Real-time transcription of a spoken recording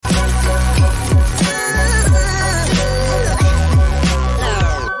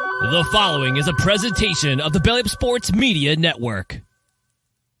The following is a presentation of the Belly Up Sports Media Network.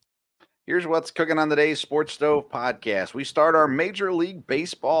 Here's what's cooking on today's Sports Stove podcast. We start our Major League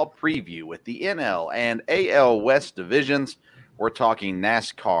Baseball preview with the NL and AL West divisions. We're talking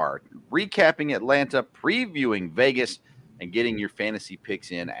NASCAR, recapping Atlanta, previewing Vegas, and getting your fantasy picks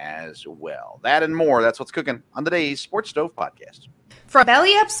in as well. That and more, that's what's cooking on today's Sports Stove podcast. From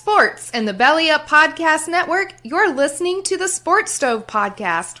Belly Up Sports and the Belly Up Podcast Network, you're listening to the Sports Stove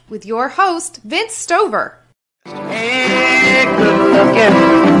Podcast with your host, Vince Stover. Hey, good looking,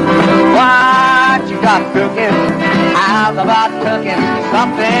 what you got cooking? How's about cooking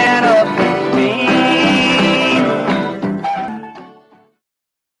something up to me?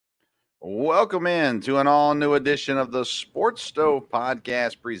 Welcome in to an all-new edition of the Sports Stove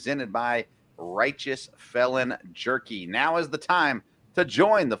Podcast presented by Righteous Felon Jerky. Now is the time to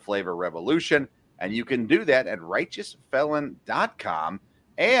join the flavor revolution, and you can do that at righteousfelon.com.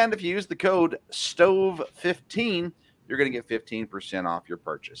 And if you use the code STOVE15, you're going to get 15% off your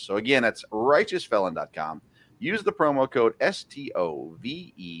purchase. So again, that's righteousfelon.com. Use the promo code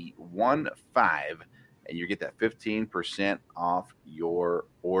STOVE15, and you get that 15% off your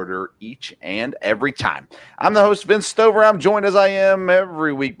order each and every time. I'm the host, Vince Stover. I'm joined as I am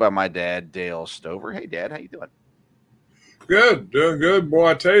every week by my dad, Dale Stover. Hey, Dad, how you doing? Good, doing good. Boy,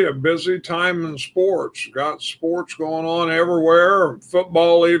 I tell you, busy time in sports. Got sports going on everywhere.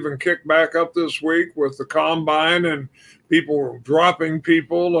 Football even kicked back up this week with the combine and people dropping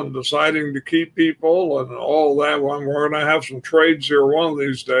people and deciding to keep people and all that. Well, we're going to have some trades here one of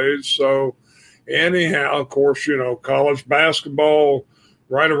these days. So anyhow, of course, you know, college basketball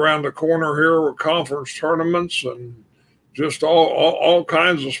right around the corner here with conference tournaments and just all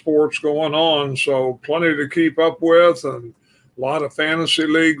kinds of sports going on. So plenty to keep up with and a lot of fantasy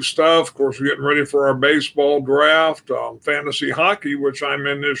league stuff. Of course, we're getting ready for our baseball draft. Fantasy hockey, which I'm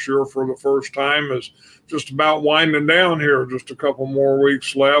in this year for the first time, is just about winding down here. Just a couple more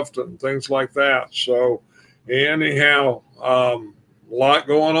weeks left and things like that. So anyhow, a lot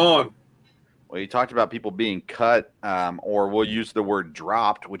going on. Well, you talked about people being cut, or we'll use the word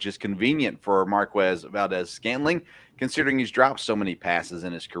dropped, which is convenient for Marquez Valdez-Scantling, considering he's dropped so many passes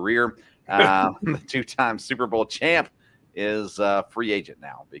in his career. The two-time Super Bowl champ is a free agent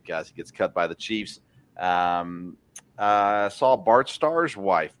now because he gets cut by the Chiefs. Saw Bart Starr's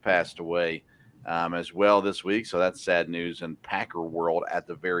wife passed away as well this week, so that's sad news in Packer world at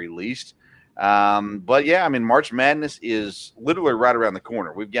the very least. But, yeah, I mean, March Madness is literally right around the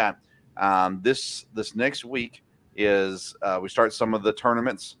corner. We've got this next week is we start some of the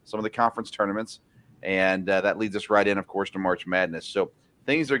tournaments, some of the conference tournaments, and that leads us right in, of course, to March Madness. So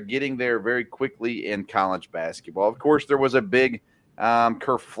things are getting there very quickly in college basketball. Of course, there was a big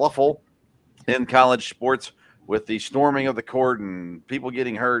kerfluffle in college sports with the storming of the court and people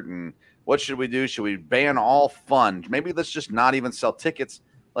getting hurt. And what should we do? Should we ban all fun? Maybe let's just not even sell tickets.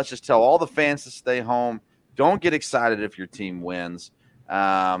 Let's just tell all the fans to stay home. Don't get excited if your team wins.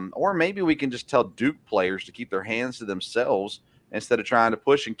 Or maybe we can just tell Duke players to keep their hands to themselves instead of trying to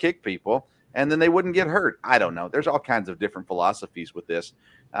push and kick people, and then they wouldn't get hurt. I don't know. There's all kinds of different philosophies with this.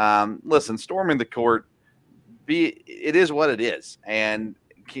 Listen, storming the court, it is what it is. And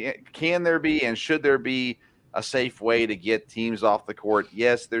can there be and should there be a safe way to get teams off the court?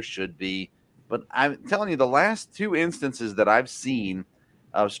 Yes, there should be. But I'm telling you, the last two instances that I've seen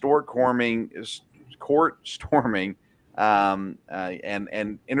of court storming, and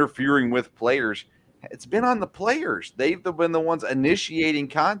interfering with players, it's been on the players. They've been the ones initiating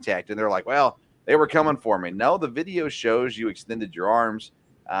contact, and they're like, well, they were coming for me. No, the video shows you extended your arms,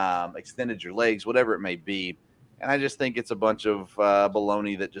 extended your legs, whatever it may be. And I just think it's a bunch of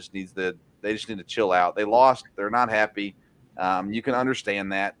baloney that they just need to chill out. They lost. They're not happy. You can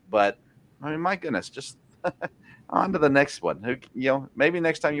understand that, but I mean, my goodness, just on to the next one. Maybe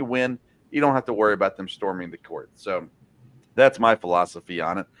next time you win, you don't have to worry about them storming the court. So that's my philosophy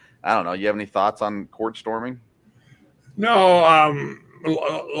on it. I don't know. You have any thoughts on court storming? No,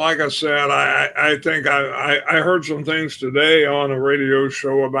 like I said, I think I heard some things today on a radio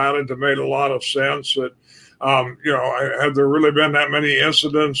show about it that made a lot of sense. That, have there really been that many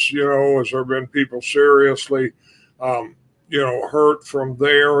incidents? Has there been people seriously, hurt from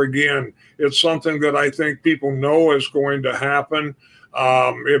there? Again, it's something that I think people know is going to happen.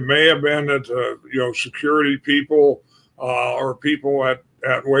 It may have been that, security people or people at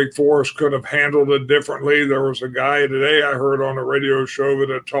Wake Forest could have handled it differently. There was a guy today I heard on a radio show that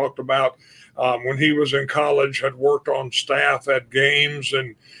had talked about when he was in college, had worked on staff at games,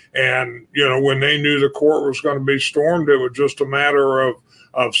 and when they knew the court was going to be stormed, it was just a matter of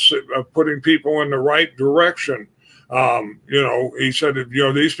putting people in the right direction. He said,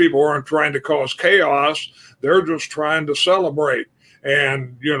 these people aren't trying to cause chaos. They're just trying to celebrate.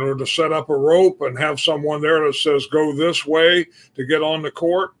 And, to set up a rope and have someone there that says, go this way to get on the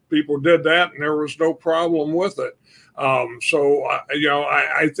court. People did that and there was no problem with it. I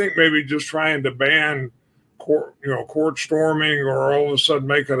think maybe just trying to ban court storming or all of a sudden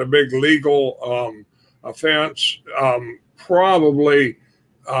make it a big legal offense probably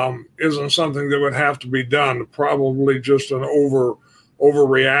isn't something that would have to be done. Probably just an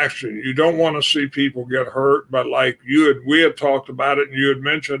overreaction. You don't want to see people get hurt, but like we had talked about it, and you had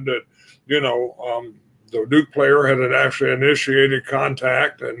mentioned that, the Duke player had actually initiated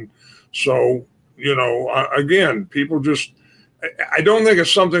contact. And so, again, people I don't think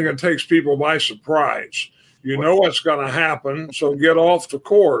it's something that takes people by surprise. What's going to happen, so get off the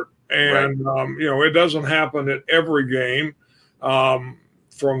court. And, right. It doesn't happen at every game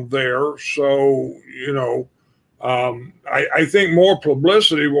from there. So, I think more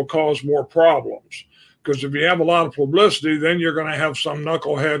publicity will cause more problems, because if you have a lot of publicity, then you're going to have some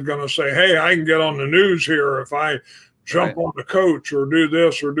knucklehead going to say, hey, I can get on the news here if I jump on the coach or do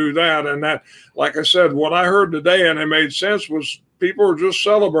this or do that. And that, like I said, what I heard today, and it made sense, was people are just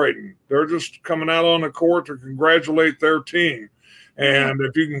celebrating. They're just coming out on the court to congratulate their team. And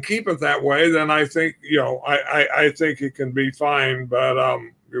if you can keep it that way, then I think, I think it can be fine, but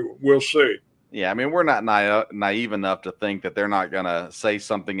we'll see. Yeah, I mean, we're not naive enough to think that they're not going to say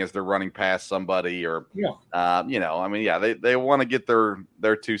something as they're running past somebody or, they want to get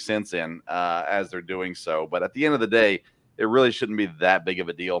their 2 cents in as they're doing so. But at the end of the day, it really shouldn't be that big of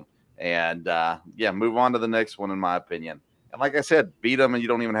a deal. And, move on to the next one, in my opinion. And like I said, beat them and you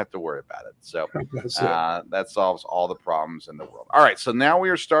don't even have to worry about it. So that solves all the problems in the world. All right, so now we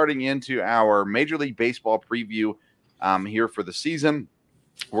are starting into our Major League Baseball preview here for the season.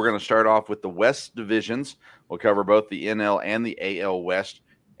 We're going to start off with the West divisions. We'll cover both the NL and the AL West.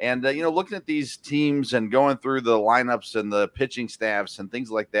 And, looking at these teams and going through the lineups and the pitching staffs and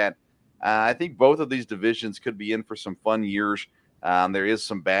things like that, I think both of these divisions could be in for some fun years. There is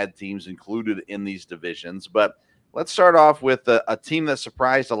some bad teams included in these divisions. But let's start off with a team that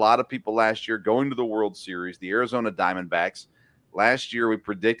surprised a lot of people last year going to the World Series, the Arizona Diamondbacks. Last year, we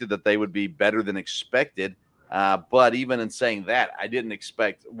predicted that they would be better than expected. But even in saying that, I didn't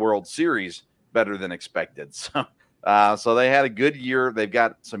expect World Series better than expected. So they had a good year. They've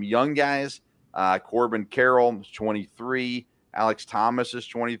got some young guys. Corbin Carroll is 23. Alex Thomas is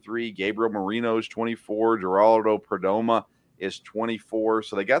 23. Gabriel Moreno is 24. Geraldo Perdomo is 24.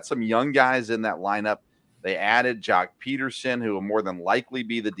 So they got some young guys in that lineup. They added Jock Peterson, who will more than likely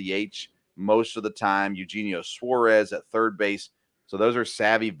be the DH most of the time. Eugenio Suarez at third base. So those are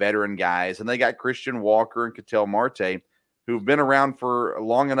savvy veteran guys. And they got Christian Walker and Ketel Marte, who've been around for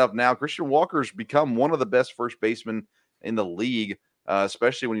long enough now. Christian Walker's become one of the best first basemen in the league,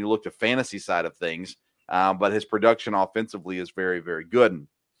 especially when you look to fantasy side of things. But his production offensively is very, very good.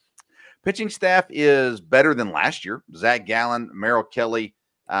 Pitching staff is better than last year. Zach Gallen, Merrill Kelly,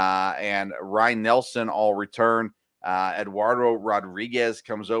 and Ryan Nelson all return. Eduardo Rodriguez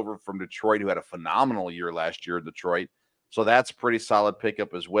comes over from Detroit, who had a phenomenal year last year in Detroit. So that's a pretty solid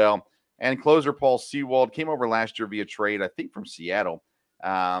pickup as well. And closer Paul Sewald came over last year via trade, I think from Seattle.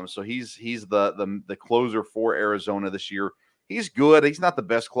 So he's the closer for Arizona this year. He's good. He's not the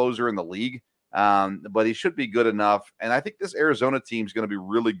best closer in the league, but he should be good enough. And I think this Arizona team is going to be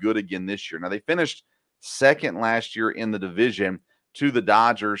really good again this year. Now, they finished second last year in the division to the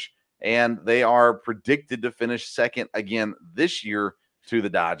Dodgers, and they are predicted to finish second again this year to the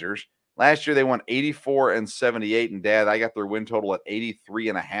Dodgers. Last year, they won 84-78, and Dad, I got their win total at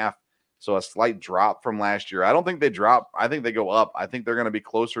 83.5, so a slight drop from last year. I don't think they drop. I think they go up. I think they're going to be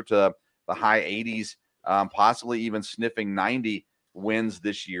closer to the high 80s, possibly even sniffing 90 wins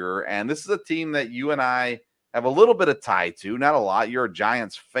this year. And this is a team that you and I have a little bit of tie to, not a lot. You're a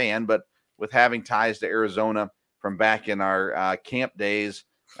Giants fan, but with having ties to Arizona from back in our camp days,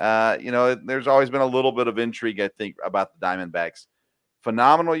 there's always been a little bit of intrigue, I think, about the Diamondbacks.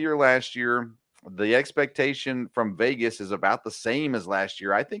 Phenomenal year last year. The expectation from Vegas is about the same as last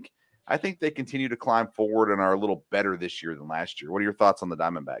year. I think they continue to climb forward and are a little better this year than last year. What are your thoughts on the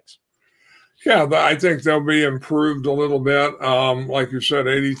Diamondbacks? Yeah, I think they'll be improved a little bit. Like you said,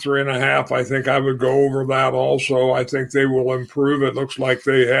 83.5. I think I would go over that also. I think they will improve. It looks like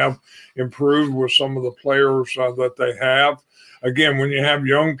they have improved with some of the players that they have. Again, when you have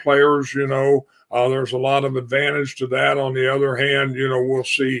young players, there's a lot of advantage to that. On the other hand, we'll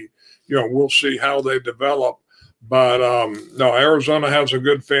see how they develop. But no, Arizona has a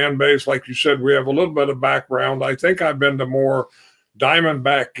good fan base. Like you said, we have a little bit of background. I think I've been to more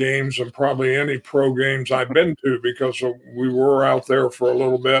Diamondback games than probably any pro games I've been to, because we were out there for a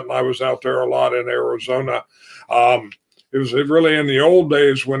little bit, and I was out there a lot in Arizona. It was really in the old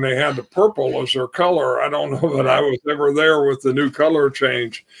days when they had the purple as their color. I don't know that I was ever there with the new color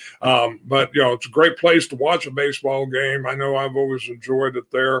change. But, it's a great place to watch a baseball game. I know I've always enjoyed it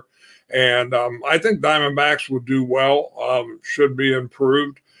there. And I think Diamondbacks would do well, should be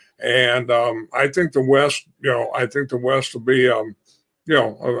improved. And I think the West, will be,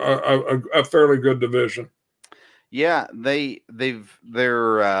 a fairly good division. Yeah, their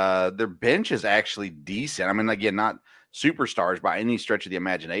bench is actually decent. I mean, again, not superstars by any stretch of the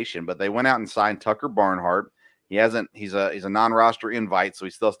imagination, but they went out and signed Tucker Barnhart. He's a non-roster invite, so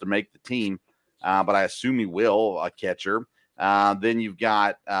he still has to make the team. But I assume he will, a catcher. Then you've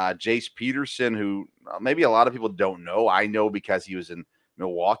got Jace Peterson, who maybe a lot of people don't know. I know because he was in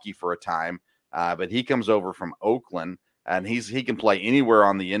Milwaukee for a time, but he comes over from Oakland, and he can play anywhere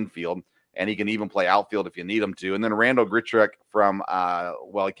on the infield, and he can even play outfield if you need him to. And then Randall Grichuk from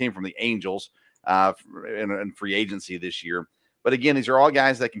he came from the Angels in free agency this year. But again, these are all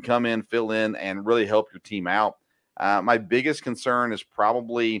guys that can come in, fill in, and really help your team out. My biggest concern is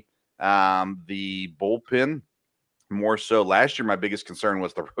probably the bullpen. More so last year, my biggest concern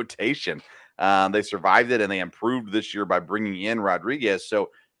was the rotation. They survived it, and they improved this year by bringing in Rodriguez. So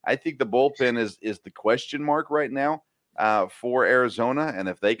I think the bullpen is the question mark right now for Arizona. And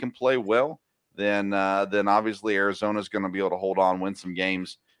if they can play well, then obviously Arizona is going to be able to hold on, win some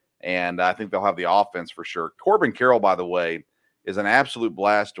games. And I think they'll have the offense for sure. Corbin Carroll, by the way, is an absolute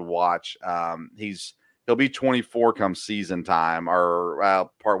blast to watch. He'll be 24 come season time, or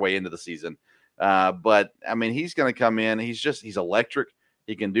partway into the season. But I mean, he's going to come in. He's electric.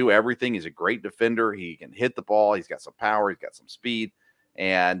 He can do everything. He's a great defender. He can hit the ball. He's got some power. He's got some speed.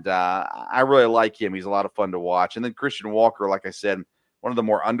 And I really like him. He's a lot of fun to watch. And then Christian Walker, like I said, one of the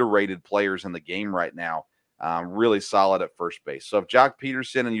more underrated players in the game right now. Really solid at first base. So if Jock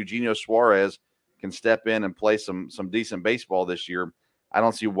Peterson and Eugenio Suarez can step in and play some decent baseball this year, I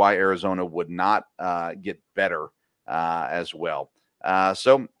don't see why Arizona would not get better as well.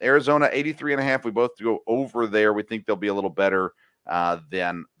 So Arizona 83.5. We both go over there. We think they'll be a little better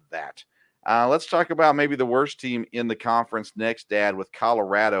than that. Let's talk about maybe the worst team in the conference next, Dad, with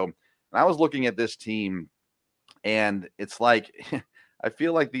Colorado. And I was looking at this team, and it's like I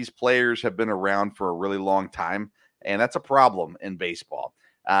feel like these players have been around for a really long time, and that's a problem in baseball.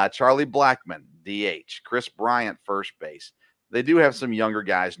 Charlie Blackmon, DH. Chris Bryant, first base. They do have some younger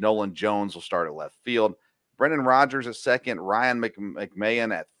guys. Nolan Jones will start at left field. Brendan Rodgers at second. Ryan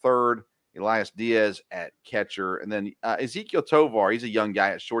McMahon at third. Elias Diaz at catcher. And then Ezekiel Tovar, he's a young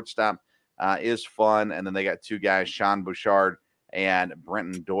guy at shortstop, is fun. And then they got two guys, Sean Bouchard and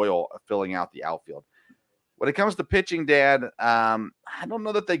Brenton Doyle, filling out the outfield. When it comes to pitching, Dad, I don't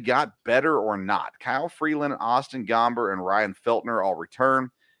know that they got better or not. Kyle Freeland, Austin Gomber, and Ryan Feltner all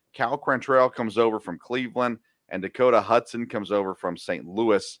return. Cal Quantrill comes over from Cleveland, and Dakota Hudson comes over from St.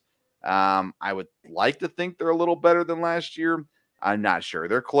 Louis. I would like to think they're a little better than last year. I'm not sure.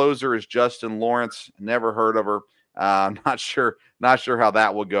 Their closer is Justin Lawrence. Never heard of her. I'm not sure how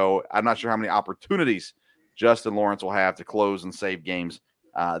that will go. I'm not sure how many opportunities Justin Lawrence will have to close and save games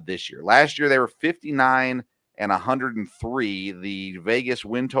this year. Last year, they were 59 and 103. The Vegas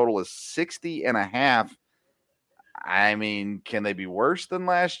win total is 60.5. I mean, can they be worse than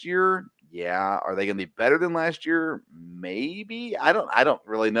last year? Yeah. Are they going to be better than last year? Maybe. I don't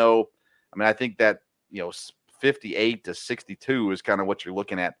really know. I mean, I think that, 58 to 62 is kind of what you're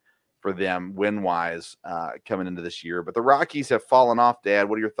looking at for them win-wise coming into this year. But the Rockies have fallen off, Dad.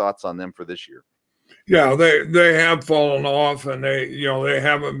 What are your thoughts on them for this year? Yeah, they have fallen off, and they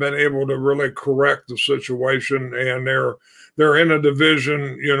haven't been able to really correct the situation, and they're in a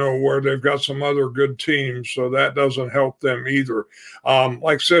division, where they've got some other good teams, so that doesn't help them either. Like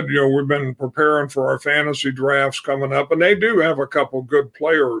I said, we've been preparing for our fantasy drafts coming up, and they do have a couple good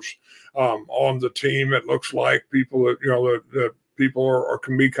players on the team. It looks like people that people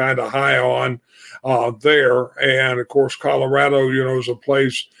can be kind of high on there, and of course, Colorado, is a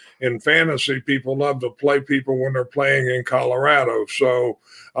place. In fantasy, people love to play people when they're playing in Colorado. So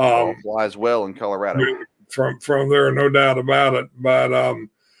flies well in Colorado. From there, no doubt about it. But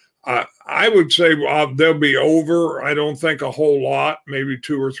I would say they'll be over. I don't think a whole lot, maybe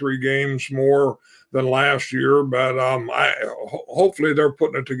 2 or 3 games more than last year. But hopefully they're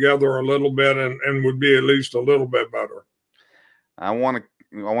putting it together a little bit and would be at least a little bit better. I want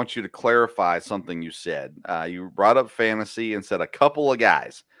you to clarify something you said. You brought up fantasy and said a couple of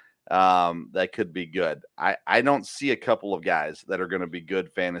guys that could be good. I don't see a couple of guys that are going to be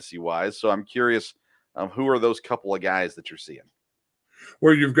good fantasy wise. So I'm curious, who are those couple of guys that you're seeing?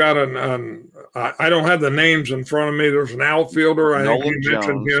 Well, you've got I don't have the names in front of me. There's an outfielder. I think you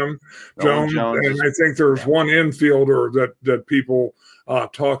mentioned him, Jones. And I think there's one infielder that people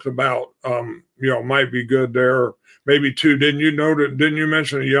talked about, might be good there. Maybe two. Didn't you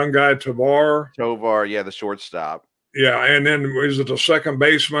mention a young guy, Tovar? Tovar, yeah, the shortstop. Yeah, and then is it the second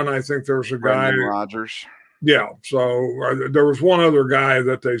baseman? I think there's a Brendan guy. Rodgers. Yeah, so there was one other guy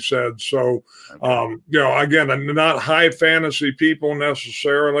that they said. So, again, not high fantasy people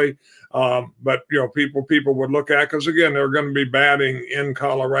necessarily, but people would look at, because again, they're going to be batting in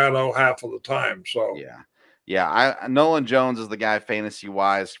Colorado half of the time. So Nolan Jones is the guy fantasy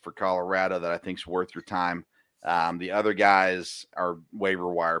wise for Colorado that I think is worth your time. The other guys are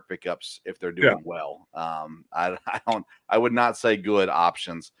waiver wire pickups if they're doing well. I would not say good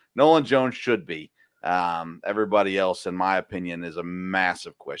options. Nolan Jones should be. Everybody else, in my opinion, is a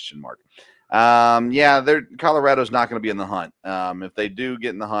massive question mark. Colorado's not going to be in the hunt. If they do get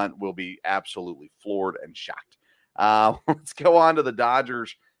in the hunt, we'll be absolutely floored and shocked. Let's go on to the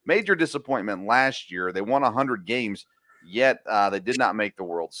Dodgers. Major disappointment last year. They won 100 games, yet they did not make the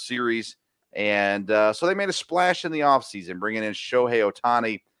World Series. And so they made a splash in the offseason, bringing in Shohei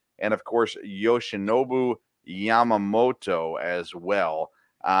Ohtani and, of course, Yoshinobu Yamamoto as well.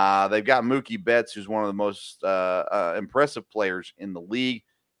 They've got Mookie Betts, who's one of the most impressive players in the league.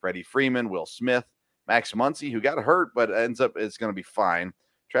 Freddie Freeman, Will Smith, Max Muncy, who got hurt but ends up is going to be fine.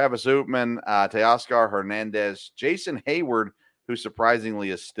 Travis Ootman, Teoscar Hernandez, Jason Hayward, who surprisingly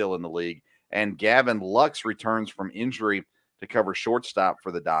is still in the league, and Gavin Lux returns from injury to cover shortstop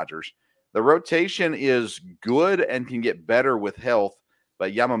for the Dodgers. The rotation is good and can get better with health,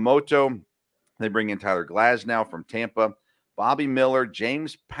 but Yamamoto, they bring in Tyler Glasnow from Tampa. Bobby Miller,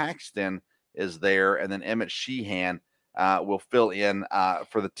 James Paxton is there, and then Emmett Sheehan will fill in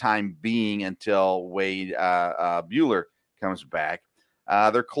for the time being until Wade Buehler comes back.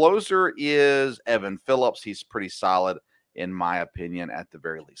 Their closer is Evan Phillips. He's pretty solid, in my opinion, at the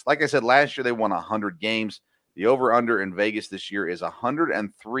very least. Like I said, last year they won 100 games. The over-under in Vegas this year is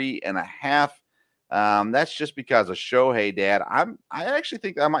 103.5. That's just because of Shohei, Dad. I actually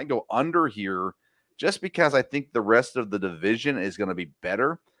think I might go under here, just because I think the rest of the division is going to be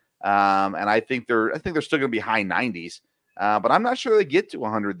better, and I think they're still going to be high 90s, but I'm not sure they get to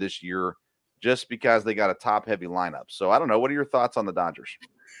 100 this year, just because they got a top-heavy lineup. So I don't know. What are your thoughts on the Dodgers?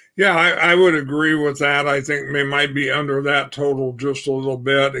 Yeah, I would agree with that. I think they might be under that total just a little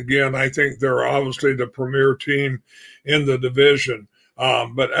bit. Again, I think they're obviously the premier team in the division.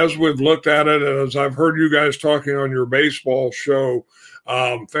 But as we've looked at it, and as I've heard you guys talking on your baseball show,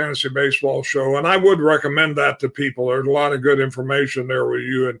 fantasy baseball show, and I would recommend that to people. There's a lot of good information there with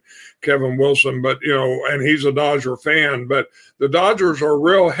you and Kevin Wilson, but and he's a Dodger fan, but the Dodgers are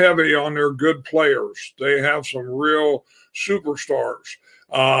real heavy on their good players. They have some real superstars.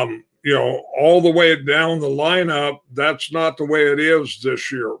 All the way down the lineup, that's not the way it is this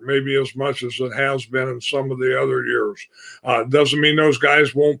year, maybe as much as it has been in some of the other years. Doesn't mean those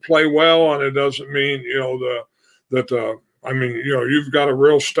guys won't play well, and it doesn't mean, you've got a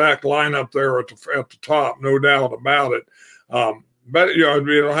real stacked lineup there at the top, no doubt about it. But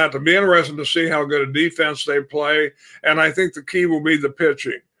it'll have to be interesting to see how good a defense they play, and I think the key will be the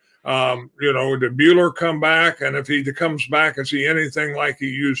pitching. Did Buehler come back? And if he comes back, is he anything like he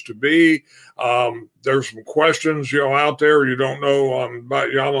used to be? There's some questions, out there. You don't know about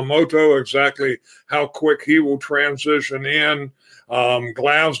Yamamoto, exactly how quick he will transition in.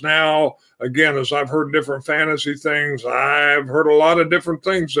 Glasnow, again, as I've heard different fantasy things, I've heard a lot of different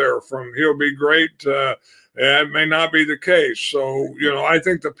things there, from he'll be great to it may not be the case. So, I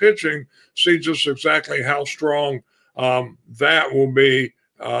think the pitching, see just exactly how strong that will be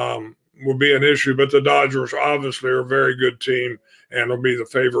an issue, but the Dodgers obviously are a very good team and will be the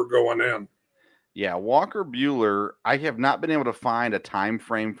favorite going in. Yeah, Walker Buehler, I have not been able to find a time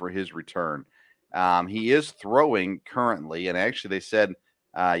frame for his return. He is throwing currently, and actually they said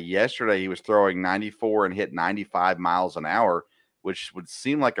yesterday he was throwing 94 and hit 95 miles an hour, which would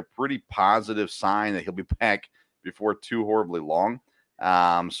seem like a pretty positive sign that he'll be back before too horribly long.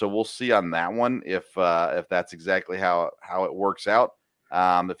 So we'll see on that one if that's exactly how it works out.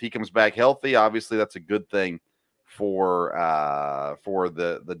 If he comes back healthy, obviously that's a good thing for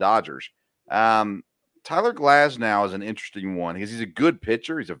the Dodgers. Tyler Glasnow is an interesting one because he's a good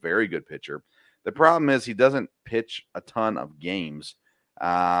pitcher. He's a very good pitcher. The problem is he doesn't pitch a ton of games.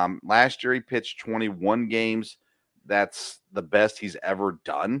 Last year he pitched 21 games. That's the best he's ever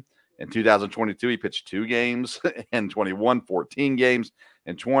done. In 2022, he pitched 2 games, and 21, 14 games,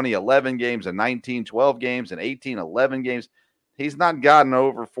 and 20, 11 games, and 19, 12 games, and 18, 11 games. He's not gotten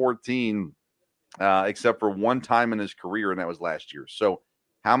over 14 except for one time in his career, and that was last year. So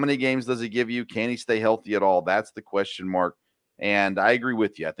how many games does he give you? Can he stay healthy at all? That's the question mark. And I agree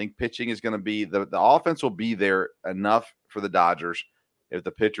with you. I think pitching is going to be the offense will be there enough for the Dodgers if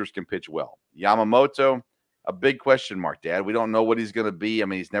the pitchers can pitch well. Yamamoto, a big question mark, Dad. We don't know what he's going to be. I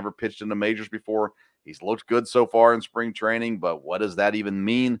mean, he's never pitched in the majors before. He's looked good so far in spring training, but what does that even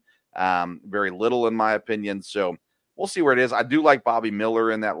mean? Very little, in my opinion. So we'll see where it is. I do like Bobby Miller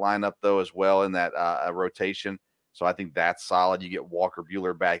in that lineup, though, as well, in that rotation. So I think that's solid. You get Walker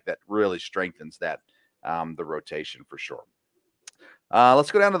Buehler back. That really strengthens that the rotation for sure.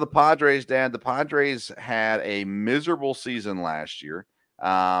 Let's go down to the Padres, Dad. The Padres had a miserable season last year.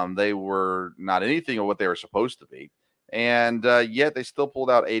 They were not anything of what they were supposed to be. And yet they still pulled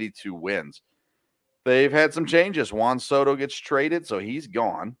out 82 wins. They've had some changes. Juan Soto gets traded, so he's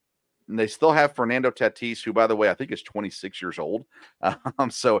gone. And they still have Fernando Tatis, who, by the way, I think is 26 years old.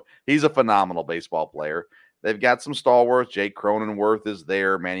 So he's a phenomenal baseball player. They've got some stalwarts. Jake Cronenworth is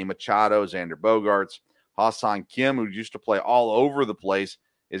there. Manny Machado, Xander Bogaerts. Ha-Seong Kim, who used to play all over the place,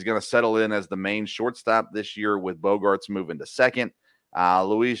 is going to settle in as the main shortstop this year with Bogaerts moving to second.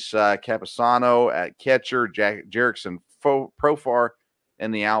 Luis Campusano at catcher. Jerickson Profar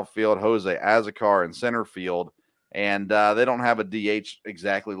in the outfield. Jose Azocar in center field. And they don't have a DH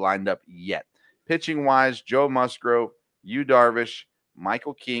exactly lined up yet. Pitching-wise, Joe Musgrove, Yu Darvish,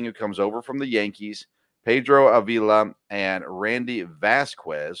 Michael King, who comes over from the Yankees, Pedro Avila, and Randy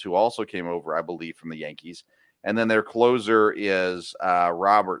Vasquez, who also came over, I believe, from the Yankees. And then their closer is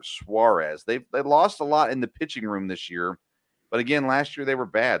Robert Suarez. They lost a lot in the pitching room this year. But again, last year they were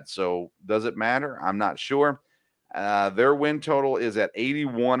bad. So does it matter? I'm not sure. Their win total is at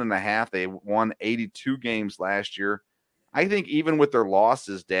 81.5. They won 82 games last year. I think even with their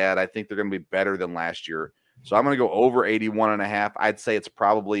losses, Dad, I think they're going to be better than last year. So I'm going to go over 81.5. I'd say it's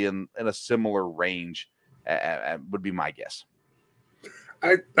probably in a similar range, would be my guess.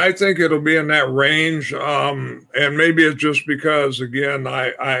 I think it'll be in that range. And maybe it's just because, again,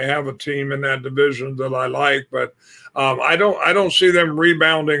 I have a team in that division that I like, but I don't see them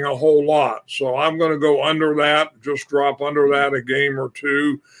rebounding a whole lot. So I'm going to go under that, just drop under that a game or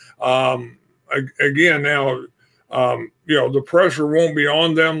two. Again, now, the pressure won't be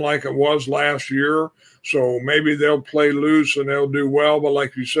on them like it was last year. So maybe they'll play loose and they'll do well. But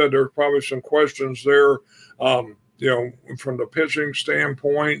like you said, there's probably some questions there, from the pitching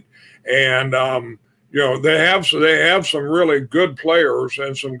standpoint. And, they have some really good players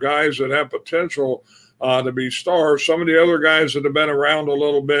and some guys that have potential to be stars. Some of the other guys that have been around a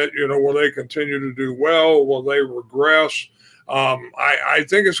little bit, will they continue to do well? Will they regress? I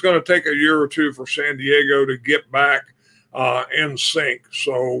think it's going to take a year or two for San Diego to get back in sync.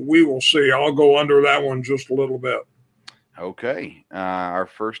 So we will see. I'll go under that one just a little bit. Okay. Our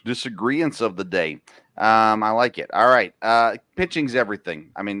first disagreements of the day. I like it. All right. Pitching's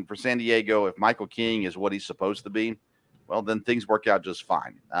everything. I mean, for San Diego, if Michael King is what he's supposed to be, well, then things work out just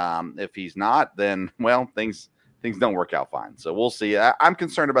fine. If he's not, then, well, things don't work out fine. So we'll see. I'm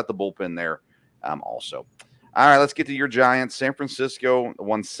concerned about the bullpen there also. All right, let's get to your Giants. San Francisco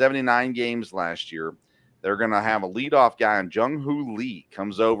won 79 games last year. They're going to have a leadoff guy on Jung-Hoo Lee.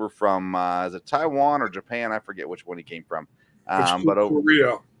 Comes over from, is it Taiwan or Japan? I forget which one he came from. But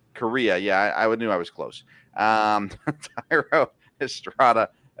Korea. Korea, yeah, I knew I was close. Thairo Estrada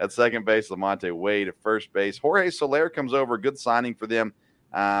at second base, Lamonte Wade at first base. Jorge Soler comes over, good signing for them.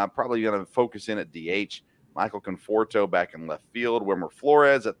 Probably going to focus in at DH. Michael Conforto back in left field. Wilmer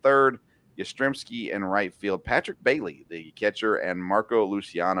Flores at third. Yastrzemski in right field. Patrick Bailey, the catcher, and Marco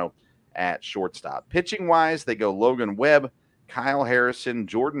Luciano at shortstop. Pitching-wise, they go Logan Webb, Kyle Harrison,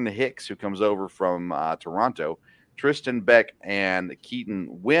 Jordan Hicks, who comes over from Toronto, Tristan Beck, and Keaton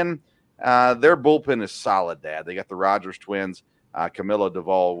Wynn. Their bullpen is solid, Dad. They got the Rogers twins, Camilo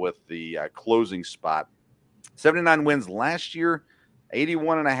Duvall with the closing spot. 79 wins last year.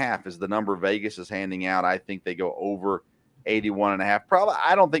 81.5 is the number Vegas is handing out. I think they go over 81.5. Probably,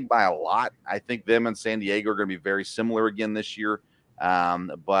 I don't think by a lot. I think them and San Diego are going to be very similar again this year.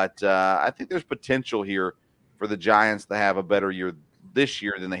 But I think there's potential here for the Giants to have a better year this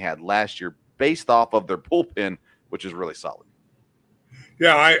year than they had last year based off of their bullpen, which is really solid.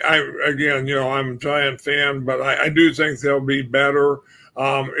 Yeah, I'm a Giant fan, but I do think they'll be better.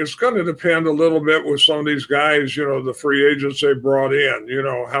 It's going to depend a little bit with some of these guys, the free agents they brought in.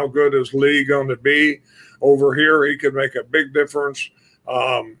 How good is Lee going to be over here? He could make a big difference.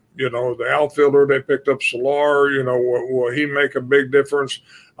 The outfielder they picked up, Solar, will he make a big difference?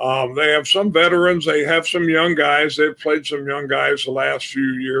 They have some veterans. They have some young guys. They've played some young guys the last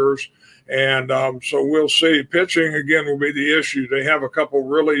few years. And so we'll see. Pitching, again, will be the issue. They have a couple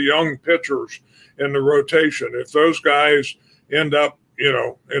really young pitchers in the rotation. If those guys end up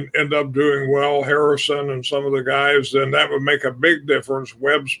doing well, Harrison and some of the guys, then that would make a big difference.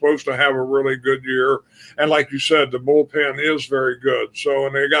 Webb's supposed to have a really good year. And like you said, the bullpen is very good. So,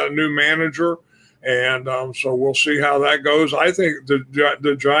 and they got a new manager. And so we'll see how that goes. I think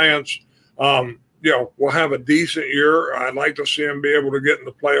the Giants, will have a decent year. I'd like to see them be able to get in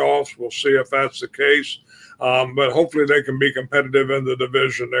the playoffs. We'll see if that's the case. But hopefully they can be competitive in the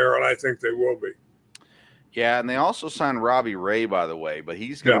division there, and I think they will be. Yeah, and they also signed Robbie Ray, by the way, but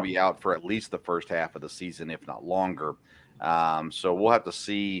he's going to be out for at least the first half of the season, if not longer. So we'll have to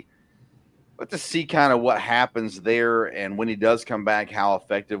see. Kind of what happens there, and when he does come back, how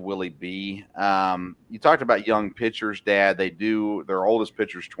effective will he be? You talked about young pitchers, Dad. Their oldest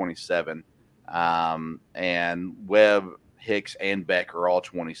pitcher's 27, and Webb, Hicks, and Beck are all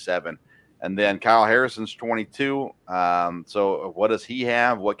 27. And then Kyle Harrison's 22. So what does he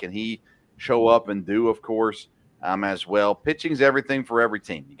have? What can he show up and do, of course, as well? Pitching's everything for every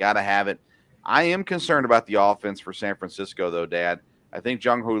team. You got to have it. I am concerned about the offense for San Francisco, though, Dad. I think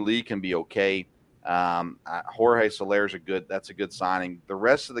Jung-Hoo Lee can be okay. Jorge Soler's that's a good signing. The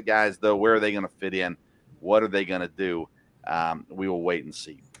rest of the guys, though, where are they going to fit in? What are they going to do? We will wait and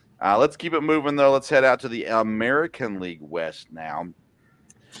see. Let's keep it moving, though. Let's head out to the American League West now.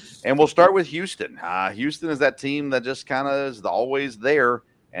 And we'll start with Houston. Houston is that team that just kind of is always there,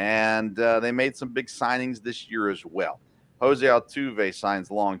 and they made some big signings this year as well. Jose Altuve signs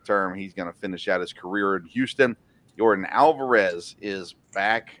long-term. He's going to finish out his career in Houston. Jordan Alvarez is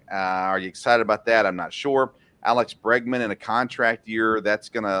back. Are you excited about that? I'm not sure. Alex Bregman in a contract year. That's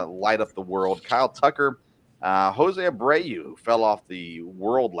going to light up the world. Kyle Tucker, Jose Abreu, who fell off the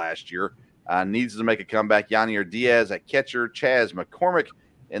world last year, needs to make a comeback. Yanier Diaz at catcher. Chaz McCormick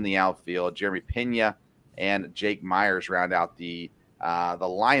in the outfield. Jeremy Pena and Jake Myers round out the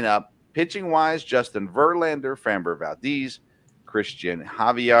lineup. Pitching-wise, Justin Verlander, Framber Valdez, Christian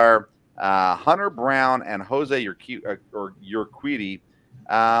Javier, Hunter Brown, and Jose Urquidy.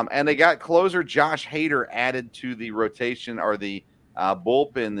 And they got closer Josh Hader added to the rotation or the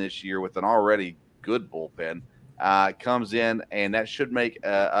bullpen this year with an already good bullpen. Comes in, and that should make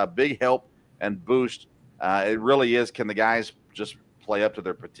a big help and boost. It really is. Can the guys just play up to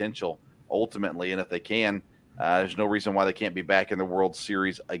their potential ultimately? And if they can, there's no reason why they can't be back in the World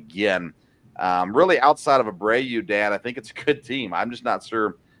Series again. Really, outside of Abreu, Dad, I think it's a good team. I'm just not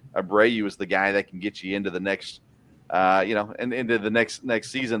sure Abreu is the guy that can get you into the next, into the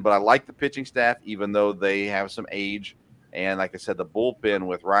next season. But I like the pitching staff, even though they have some age. And like I said, the bullpen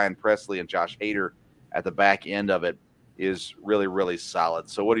with Ryan Presley and Josh Hader at the back end of it is really, really solid.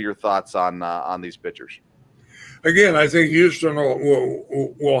 So what are your thoughts on these pitchers? Again, I think Houston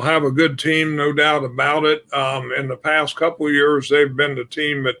will have a good team, no doubt about it. In the past couple of years, they've been the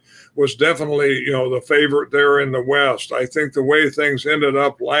team that was definitely, the favorite there in the West. I think the way things ended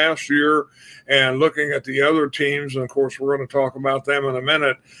up last year and looking at the other teams, and of course, we're going to talk about them in a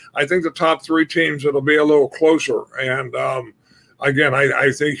minute, I think the top three teams, it'll be a little closer. And again,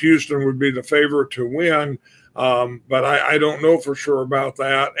 I think Houston would be the favorite to win. But I don't know for sure about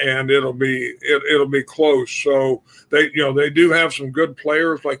that, and it'll be close. So they do have some good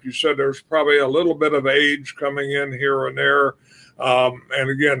players, like you said. There's probably a little bit of age coming in here and there, and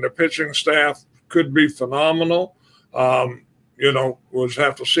again, the pitching staff could be phenomenal. We'll just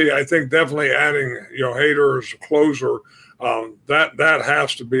have to see. I think definitely adding Hader as a closer, that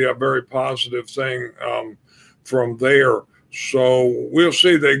has to be a very positive thing from there. So we'll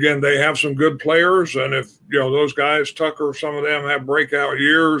see. They have some good players, and if those guys, Tucker, some of them have breakout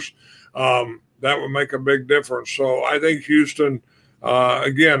years, that would make a big difference. So I think Houston,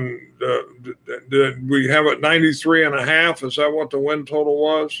 again, we have it 93.5. Is that what the win total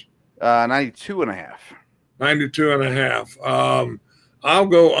was? 92.5. 92.5. I'll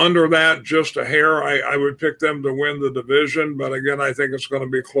go under that just a hair. I would pick them to win the division, but again, I think it's going to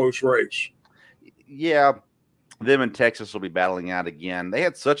be a close race. Yeah. Them and Texas will be battling out again. They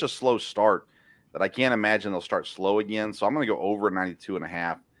had such a slow start that I can't imagine they'll start slow again. So I'm going to go over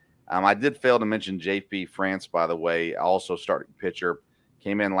 92.5. I did fail to mention JP France, by the way, also starting pitcher.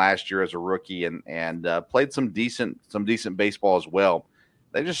 Came in last year as a rookie and played some decent baseball as well.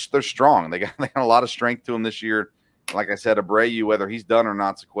 They're strong. They got a lot of strength to them this year. Like I said, Abreu, whether he's done or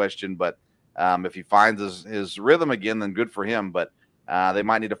not is a question. But if he finds his rhythm again, then good for him. But they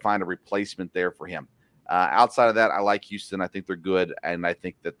might need to find a replacement there for him. Outside of that, I like Houston. I think they're good, and I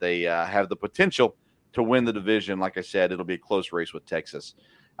think that they have the potential to win the division. Like I said, it'll be a close race with Texas.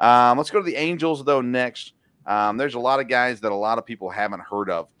 Let's go to the Angels, though, next. There's a lot of guys that a lot of people haven't heard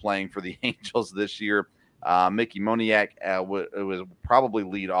of playing for the Angels this year. Mickey Moniak was probably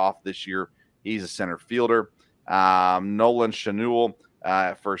lead off this year. He's a center fielder. Nolan Schanuel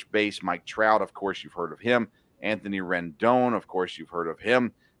at first base. Mike Trout, of course, you've heard of him. Anthony Rendon, of course, you've heard of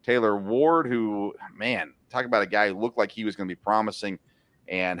him. Taylor Ward, who, man, talk about a guy who looked like he was going to be promising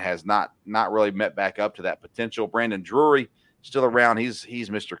and has not really met back up to that potential. Brandon Drury, still around. He's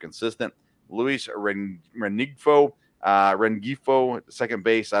Mr. Consistent. Luis Rengifo, at second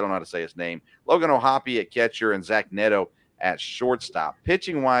base. I don't know how to say his name. Logan O'Hoppe at catcher and Zach Neto at shortstop.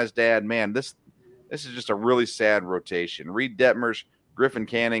 Pitching-wise, Dad, man, this is just a really sad rotation. Reed Detmers, Griffin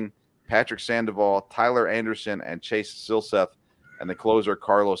Canning, Patrick Sandoval, Tyler Anderson, and Chase Silseth, and the closer,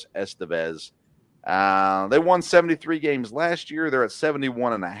 Carlos Estevez. They won 73 games last year. They're at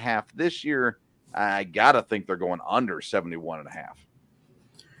 71.5 this year. I got to think they're going under 71.5.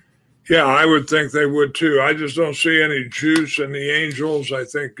 Yeah, I would think they would too. I just don't see any juice in the Angels. I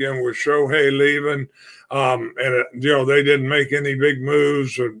think, again, with Shohei leaving, they didn't make any big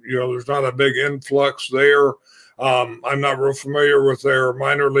moves. There's not a big influx there. I'm not real familiar with their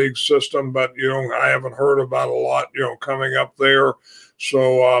minor league system, but, I haven't heard about a lot, coming up there.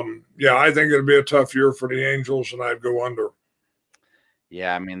 So, I think it'd be a tough year for the Angels, and I'd go under.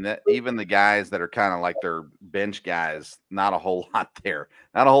 Yeah, I mean, even the guys that are kind of like their bench guys, not a whole lot there.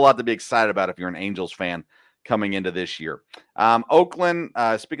 Not a whole lot to be excited about if you're an Angels fan coming into this year. Oakland,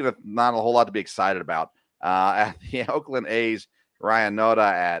 speaking of not a whole lot to be excited about, at the Oakland A's, Ryan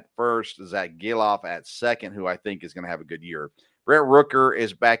Noda at first, Zach Geloff at second, who I think is going to have a good year. Brett Rooker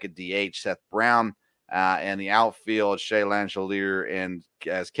is back at DH, Seth Brown in the outfield, Shea Langelier and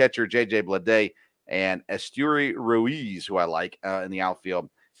as catcher, J.J. Bleday, and Esteury Ruiz, who I like, in the outfield.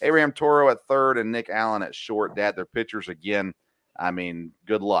 Abraham Toro at third and Nick Allen at short. Dad, their pitchers again. I mean,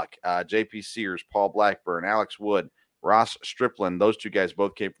 good luck. J.P. Sears, Paul Blackburn, Alex Wood, Ross Stripling. Those two guys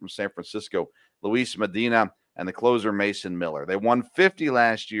both came from San Francisco. Luis Medina and the closer, Mason Miller. They won 50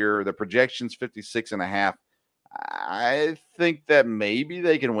 last year. The projection's 56.5. I think that maybe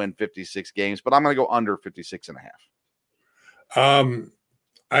they can win 56 games, but I'm going to go under 56.5.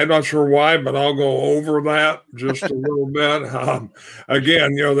 I'm not sure why, but I'll go over that just a little bit.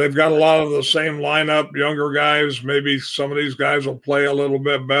 Again, they've got a lot of the same lineup, younger guys. Maybe some of these guys will play a little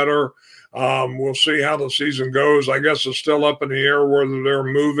bit better. We'll see how the season goes. I guess it's still up in the air whether they're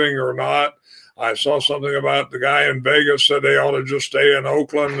moving or not. I saw something about the guy in Vegas said they ought to just stay in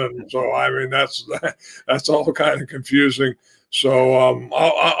Oakland. And so, I mean, that's all kind of confusing. So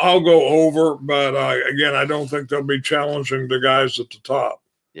I'll go over, but again, I don't think they'll be challenging the guys at the top.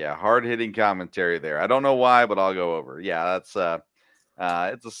 Yeah, hard-hitting commentary there. I don't know why, but I'll go over. Yeah, that's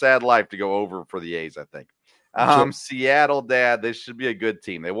it's a sad life to go over for the A's, I think. Seattle, Dad, this should be a good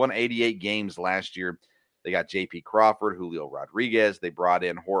team. They won 88 games last year. They got J.P. Crawford, Julio Rodriguez. They brought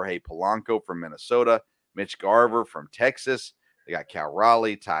in Jorge Polanco from Minnesota, Mitch Garver from Texas. They got Cal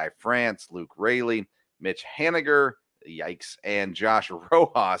Raleigh, Ty France, Luke Raley, Mitch Haniger, yikes, and Josh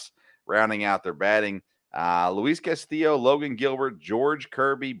Rojas rounding out their batting. Luis Castillo, Logan Gilbert, George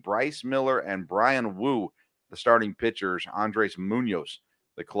Kirby, Bryce Miller, and Brian Wu, the starting pitchers. Andres Munoz,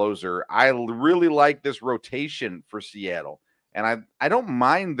 the closer. I really like this rotation for Seattle, and I don't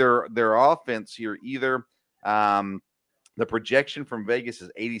mind their offense here either. The projection from Vegas is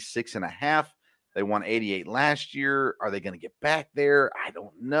 86.5. They won 88 last year. Are they going to get back there? I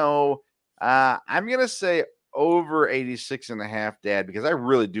don't know. I'm going to say over 86.5, Dad, because I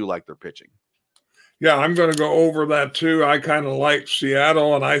really do like their pitching. Yeah, I'm going to go over that too. I kind of like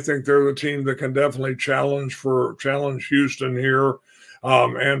Seattle, and I think they're the team that can definitely challenge Houston here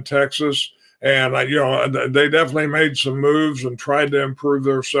and Texas. And they definitely made some moves and tried to improve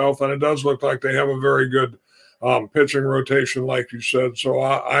themselves, and it does look like they have a very good pitching rotation, like you said. So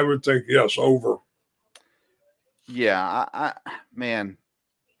I would think yes, over. Yeah, man,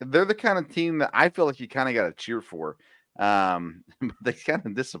 they're the kind of team that I feel like you kind of got to cheer for. They kind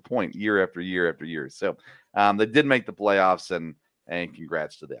of disappoint year after year after year. So they did make the playoffs, and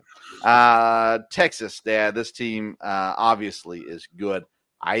congrats to them. Texas, Dad, this team obviously is good.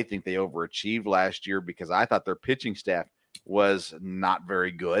 I think they overachieved last year because I thought their pitching staff was not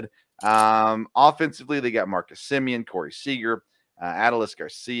very good. Offensively, they got Marcus Semien, Corey Seager, Adolis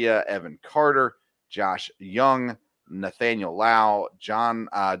Garcia, Evan Carter, Josh Young, Nathaniel Lau,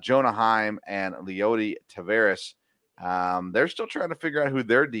 Jonah Heim, and Leody Taveras. They're still trying to figure out who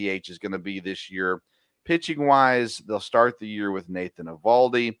their DH is going to be this year. Pitching-wise, they'll start the year with Nathan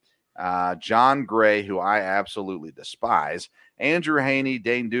Eovaldi, John Gray, who I absolutely despise, Andrew Haney,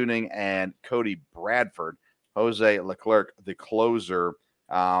 Dane Dooning, and Cody Bradford. Jose Leclerc, the closer,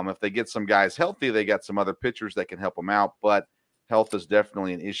 If they get some guys healthy, they got some other pitchers that can help them out, but health is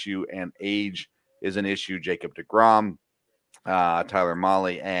definitely an issue, and age is an issue. Jacob deGrom, Tyler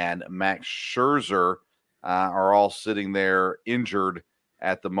Mahle, and Max Scherzer are all sitting there injured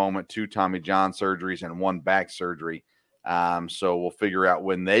at the moment, 2 Tommy John surgeries and 1 back surgery. So we'll figure out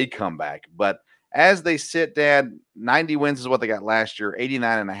when they come back. But as they sit, Dad, 90 wins is what they got last year.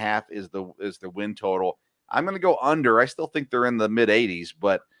 89.5 is the win total. I'm going to go under. I still think they're in the mid-80s,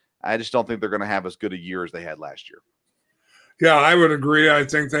 but I just don't think they're going to have as good a year as they had last year. Yeah, I would agree. I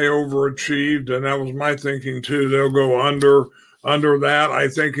think they overachieved, and that was my thinking too. They'll go under that. I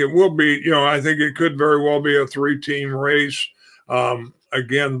think it will be, I think it could very well be a 3-team race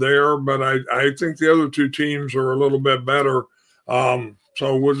again there, but I think the other 2 teams are a little bit better.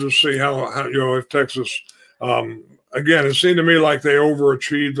 So we'll just see how if Texas, again, it seemed to me like they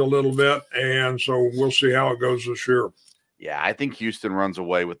overachieved a little bit, and so we'll see how it goes this year. Yeah, I think Houston runs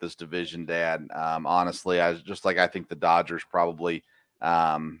away with this division, Dad. Honestly, I think the Dodgers probably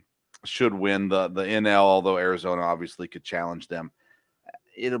should win the NL, although Arizona obviously could challenge them.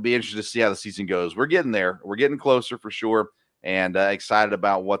 It'll be interesting to see how the season goes. We're getting there. We're getting closer for sure, and excited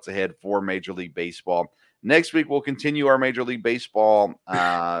about what's ahead for Major League Baseball. Next week, we'll continue our Major League Baseball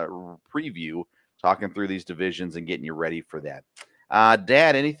preview, talking through these divisions and getting you ready for that.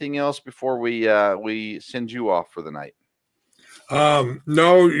 Dad, anything else before we send you off for the night?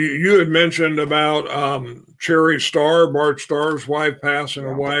 No, you had mentioned about Cherry Starr, Bart Starr's wife, passing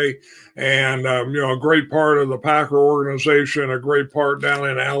away, and a great part of the Packer organization, a great part down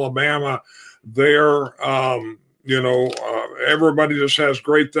in Alabama. There, everybody just has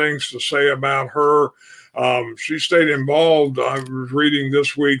great things to say about her. She stayed involved. I was reading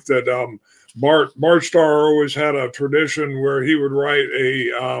this week that Bart Starr always had a tradition where he would write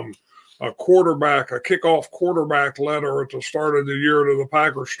a kickoff quarterback letter at the start of the year to the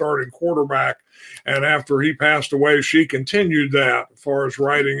Packers starting quarterback. And after he passed away, she continued that as far as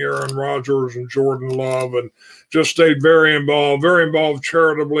writing Aaron Rodgers and Jordan Love, and just stayed very involved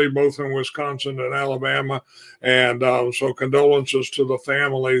charitably, both in Wisconsin and Alabama. And so condolences to the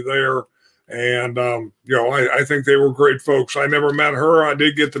family there. And, I think they were great folks. I never met her. I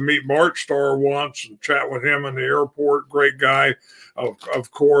did get to meet Bart Starr once and chat with him in the airport. Great guy,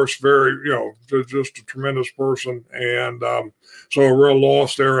 of course, very, just a tremendous person. And so a real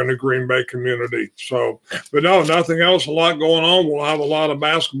loss there in the Green Bay community. So, but no, nothing else, a lot going on. We'll have a lot of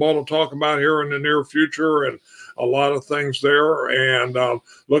basketball to talk about here in the near future and a lot of things there. And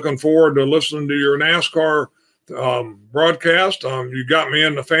looking forward to listening to your NASCAR broadcast. You got me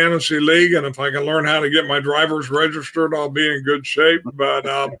in the fantasy league, and if I can learn how to get my drivers registered, I'll be in good shape. But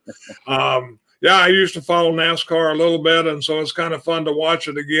I used to follow NASCAR a little bit, and so it's kind of fun to watch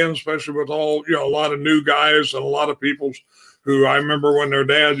it again, especially with all a lot of new guys and a lot of people who I remember when their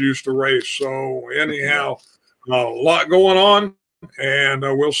dad used to race. So anyhow, a lot going on, and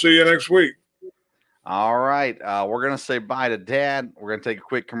we'll see you next week. All right, we're gonna say bye to Dad. We're gonna take a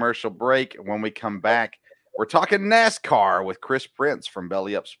quick commercial break. When we come back, we're talking NASCAR with Chris Prince from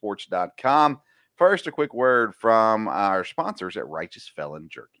BellyUpSports.com. First, a quick word from our sponsors at Righteous Felon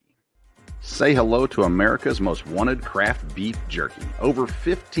Jerky. Say hello to America's most wanted craft beef jerky. Over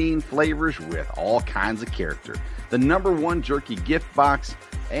 15 flavors with all kinds of character. The #1 jerky gift box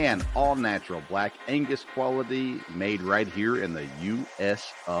and all natural black Angus quality made right here in the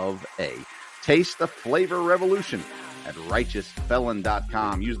U.S. of A. Taste the flavor revolution at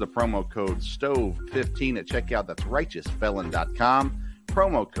RighteousFelon.com. Use the promo code STOVE15 at checkout. That's RighteousFelon.com.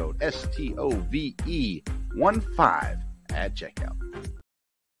 Promo code STOVE15 at checkout.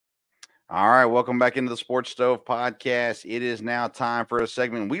 All right, welcome back into the Sports Stove podcast. It is now time for a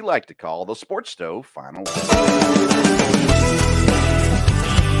segment we like to call the Sports Stove Final Word.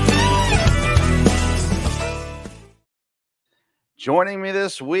 Joining me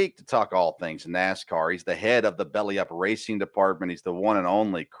this week to talk all things NASCAR, he's the head of the Belly Up Racing Department. He's the one and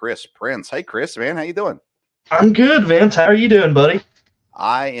only Chris Prince. Hey, Chris, man, how you doing? I'm good, Vince. How are you doing, buddy?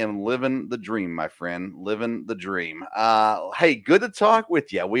 I am living the dream, my friend, living the dream. Hey, good to talk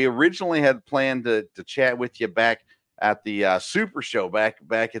with you. We originally had planned to chat with you back at the Super Show back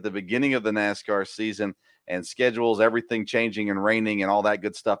at the beginning of the NASCAR season, and schedules, everything changing and raining and all that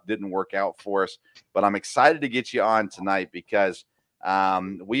good stuff didn't work out for us. But I'm excited to get you on tonight because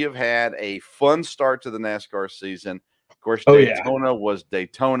we have had a fun start to the NASCAR season. Of course, Daytona was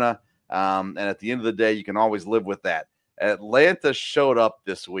Daytona. And at the end of the day, you can always live with that. Atlanta showed up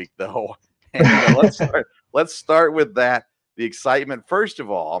this week, though. And let's start with that. The excitement. First of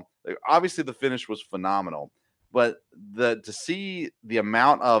all, obviously the finish was phenomenal, but to see the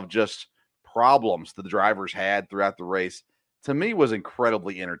amount of just problems the drivers had throughout the race, to me was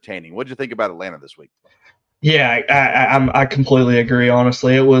incredibly entertaining. What did you think about Atlanta this week? Yeah, I completely agree.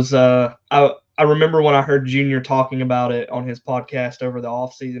 Honestly, it was. I remember when I heard Junior talking about it on his podcast over the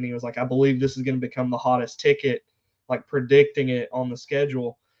offseason, he was like, "I believe this is going to become the hottest ticket," like predicting it on the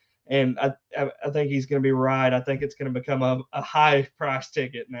schedule. And I think he's going to be right. I think it's going to become a high price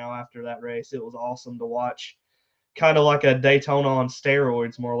ticket now after that race. It was awesome to watch, kind of like a Daytona on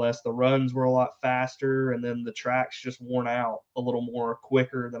steroids, more or less. The runs were a lot faster, and then the track's just worn out a little more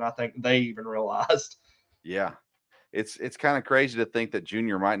quicker than I think they even realized. Yeah, it's kind of crazy to think that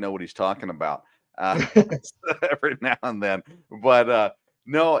Junior might know what he's talking about every now and then. But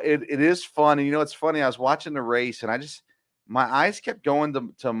no, it is funny. You know, it's funny. I was watching the race, and my eyes kept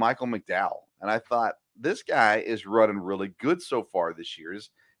going to Michael McDowell, and I thought this guy is running really good so far this year.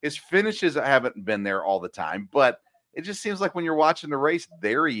 His finishes haven't been there all the time, but it just seems like when you're watching the race,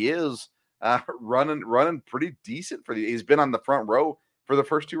 there he is running pretty decent he's been on the front row for the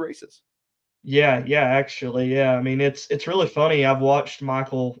first two races. Yeah, actually, yeah. I mean, it's really funny. I've watched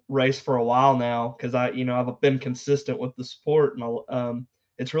Michael race for a while now because I've been consistent with the sport, and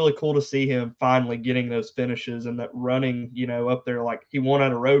it's really cool to see him finally getting those finishes and that running, up there. Like he won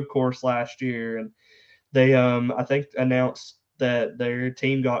at a road course last year, and they I think announced that their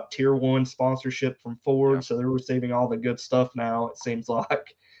team got Tier 1 sponsorship from Ford, Yeah. so they're receiving all the good stuff now. It seems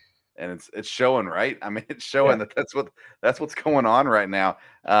like. And it's showing, right? I mean, it's showing that's what's going on right now,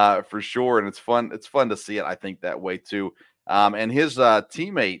 for sure. And it's fun to see it, I think, that way too. And his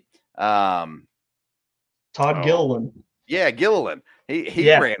teammate, Todd Gilliland. Yeah, Gilliland.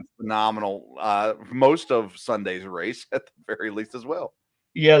 He ran phenomenal most of Sunday's race at the very least as well.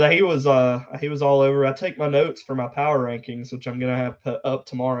 Yeah, he was all over. I take my notes for my power rankings, which I'm gonna have put up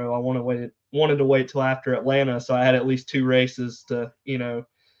tomorrow. I wanted to wait till after Atlanta, so I had at least 2 races to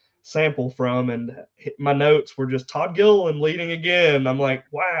sample from, and my notes were just Todd Gilliland leading again. I'm like,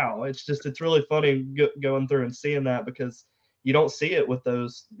 wow, it's really funny going through and seeing that because you don't see it with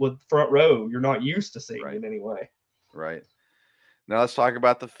front row. You're not used to seeing it anyway. Right. Now let's talk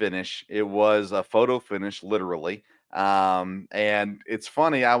about the finish. It was a photo finish, literally. And it's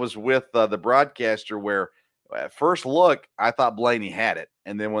funny. I was with the broadcaster where at first look, I thought Blaney had it.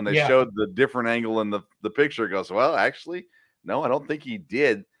 And then when they showed the different angle in the picture, it goes, well, actually, no, I don't think he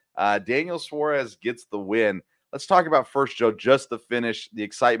did. Daniel Suarez gets the win. Let's talk about first, Joe, just the finish, the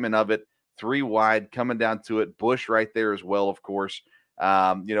excitement of it, 3 wide coming down to it. Busch right there as well, of course.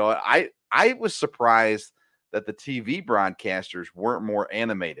 I was surprised that the TV broadcasters weren't more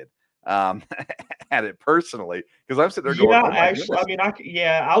animated at it personally, because I'm sitting there going, yeah, oh actually,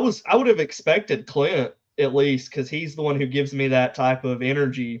 goodness. I would have expected Clint at least, because he's the one who gives me that type of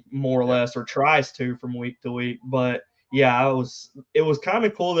energy more or less, or tries to from week to week. But yeah, it was kind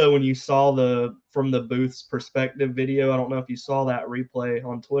of cool though when you saw from the booth's perspective video. I don't know if you saw that replay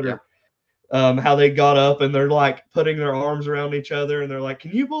on Twitter. Yeah. How they got up and they're like putting their arms around each other and they're like,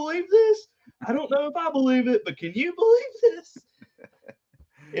 "Can you believe this? I don't know if I believe it, but can you believe this?"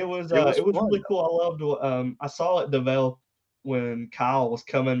 It was really cool. I loved I saw it develop when Kyle was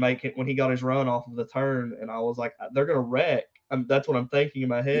when he got his run off of the turn, and I was like, they're gonna wreck. That's what I'm thinking in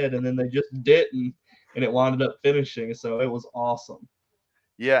my head, and then they just didn't, and it wound up finishing. So it was awesome.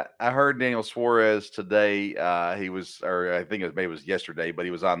 Yeah, I heard Daniel Suarez today. He was, or I think maybe it was yesterday, but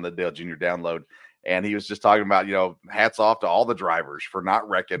he was on the Dale Jr. Download, and he was just talking about, hats off to all the drivers for not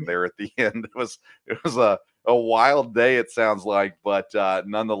wrecking there at the end. It was a wild day, it sounds like, but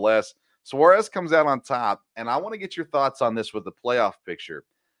nonetheless, Suarez comes out on top, and I want to get your thoughts on this with the playoff picture.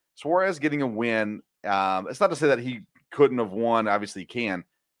 Suarez getting a win. It's not to say that he couldn't have won. Obviously, he can,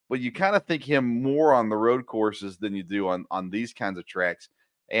 but you kind of think him more on the road courses than you do on these kinds of tracks.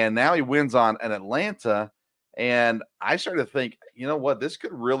 And now he wins on an Atlanta, and I started to think, you know what, this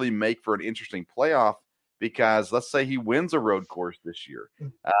could really make for an interesting playoff, because let's say he wins a road course this year,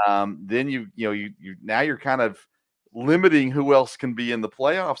 then you now you're kind of limiting who else can be in the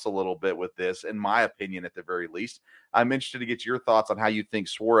playoffs a little bit with this, in my opinion, at the very least. I'm interested to get your thoughts on how you think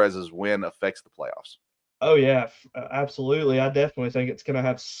Suarez's win affects the playoffs. Oh yeah, absolutely. I definitely think it's going to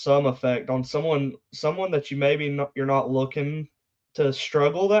have some effect on someone that you're not looking to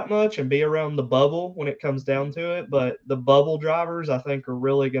struggle that much and be around the bubble when it comes down to it. But the bubble drivers, I think, are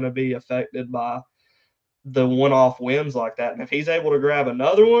really going to be affected by the one-off wins like that. And if he's able to grab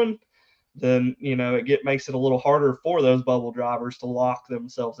another one, then, it makes it a little harder for those bubble drivers to lock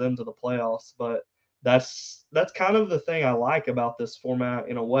themselves into the playoffs. But that's kind of the thing I like about this format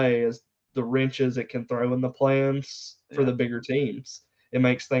in a way, is the wrenches it can throw in the plans for the bigger teams. It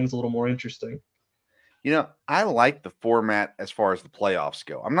makes things a little more interesting. I like the format as far as the playoffs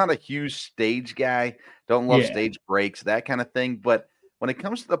go. I'm not a huge stage guy. Don't love stage breaks, that kind of thing. But when it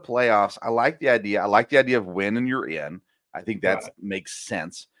comes to the playoffs, I like the idea. I like the idea of winning you're in. I think that makes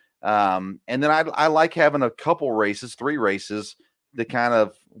sense. And then I like having a couple races, 3 races, to kind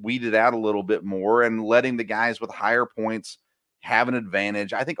of weed it out a little bit more and letting the guys with higher points have an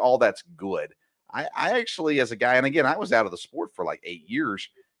advantage. I think all that's good. I actually, as a guy, and again, I was out of the sport for like 8 years,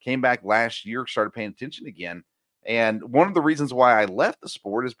 came back last year, started paying attention again. And one of the reasons why I left the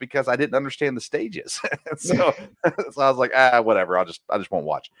sport is because I didn't understand the stages. so I was like, whatever. I just won't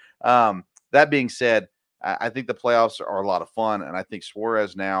watch. That being said, I think the playoffs are a lot of fun. And I think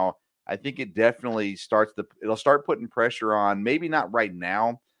Suarez now, I think it definitely it'll start putting pressure on, maybe not right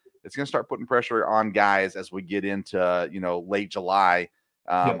now. It's going to start putting pressure on guys as we get into, late July,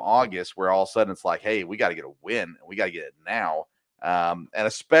 August, where all of a sudden it's like, hey, we got to get a win and we got to get it now. And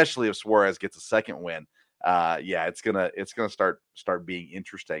especially if Suarez gets a second win, it's gonna start being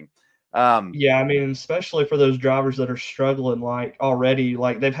interesting. Especially for those drivers that are struggling, like already,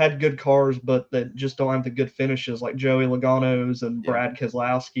 like they've had good cars, but they just don't have the good finishes, like Joey Logano's and Brad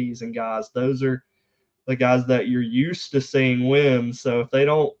Keselowski's and guys. Those are the guys that you're used to seeing win. So if they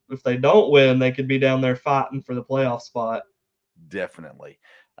don't win, they could be down there fighting for the playoff spot. Definitely.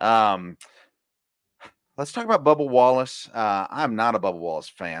 Let's talk about Bubba Wallace. I'm not a Bubba Wallace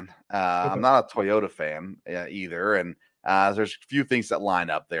fan. I'm not a Toyota fan either. And there's a few things that line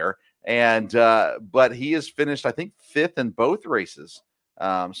up there. And but he has finished, I think, 5th in both races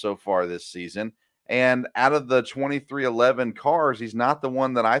so far this season. And out of the 2311 cars, he's not the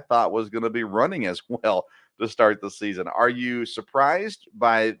one that I thought was going to be running as well to start the season. Are you surprised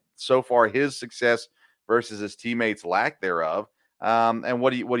by so far his success versus his teammates' lack thereof? And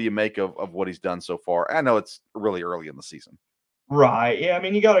what do you make of what he's done so far? I know it's really early in the season. Right. Yeah. I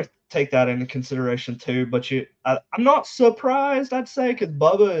mean, you got to take that into consideration too, but I'm not surprised, I'd say, because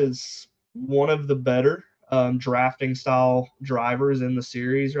Bubba is one of the better drafting style drivers in the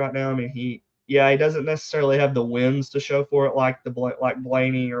series right now. I mean, he doesn't necessarily have the wins to show for it like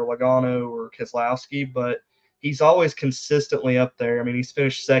Blaney or Logano or Keselowski, but he's always consistently up there. I mean, he's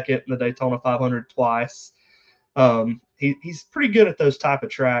finished second in the Daytona 500 twice. He's pretty good at those type of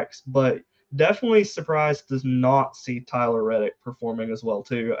tracks, but definitely surprised to not see Tyler Reddick performing as well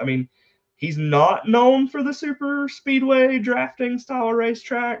too. I mean, he's not known for the super speedway drafting style of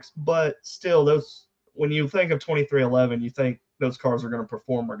racetracks, but still, those, when you think of 2311, you think those cars are going to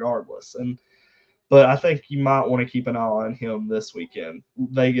perform regardless. But I think you might want to keep an eye on him this weekend.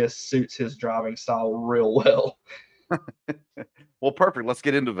 Vegas suits his driving style real well. Well, perfect. Let's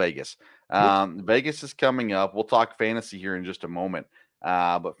get into Vegas. Vegas is coming up. We'll talk fantasy here in just a moment.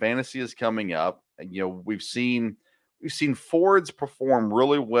 But fantasy is coming up. We've seen Fords perform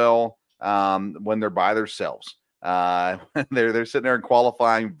really well when they're by themselves. They're sitting there and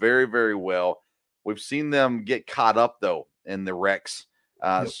qualifying very, very well. We've seen them get caught up though in the wrecks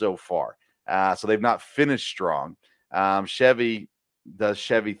so far. So they've not finished strong. Chevy does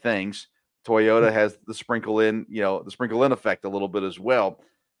Chevy things. Toyota has the sprinkle in effect a little bit as well.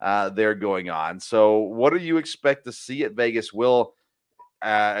 They're going on. So what do you expect to see at Vegas?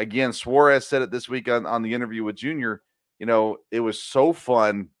 Again, Suarez said it this week on the interview with Junior. It was so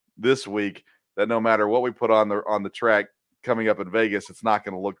fun this week that no matter what we put on the track coming up in Vegas, it's not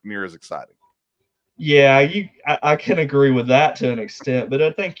going to look near as exciting. Yeah, I can agree with that to an extent, but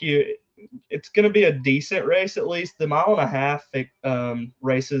I think it's going to be a decent race. At least the 1.5 mile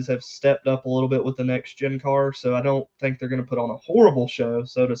races have stepped up a little bit with the next gen car, so I don't think they're going to put on a horrible show,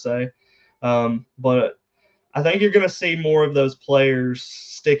 so to say. But I think you're going to see more of those players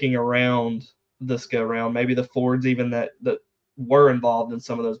sticking around this go round. Maybe the Fords even that were involved in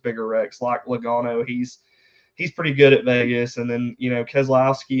some of those bigger wrecks, like Logano. He's pretty good at Vegas. And then,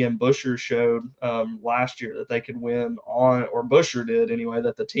 Keselowski and Buescher showed last year that they could win on, or Buescher did anyway,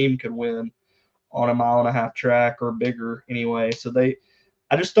 that the team could win on a 1.5 mile track or bigger anyway. So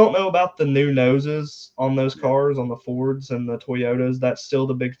I just don't know about the new noses on those cars, on the Fords and the Toyotas. That's still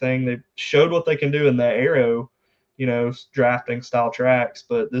the big thing. They showed what they can do in the aero, drafting style tracks,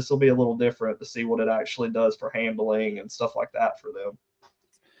 but this will be a little different to see what it actually does for handling and stuff like that for them.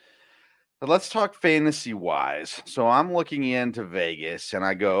 Let's talk fantasy-wise. So I'm looking into Vegas, and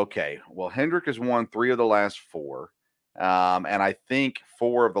I go, okay, well, Hendrick has won 3 of the last 4, and I think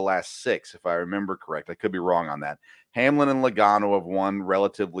 4 of the last 6, if I remember correct. I could be wrong on that. Hamlin and Logano have won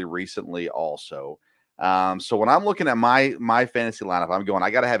relatively recently also. So when I'm looking at my fantasy lineup, I'm going, I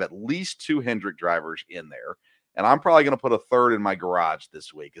got to have at least 2 Hendrick drivers in there, and I'm probably going to put a third in my garage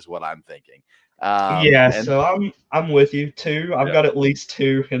this week is what I'm thinking. So I'm with you too. I've got at least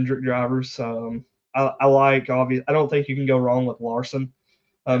 2 Hendrick drivers. I like, obviously, I don't think you can go wrong with Larson.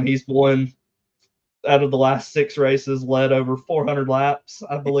 He's won out of the last 6 races, led over 400 laps,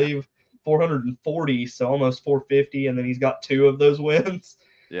 I believe, 440, so almost 450, and then he's got 2 of those wins.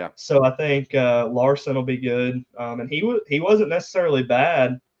 Yeah. So I think Larson will be good, and he wasn't necessarily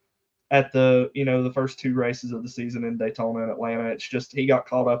bad at the first 2 races of the season in Daytona and Atlanta. It's just he got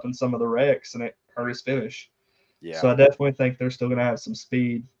caught up in some of the wrecks, and it hurt his finish. Yeah. So I definitely think they're still going to have some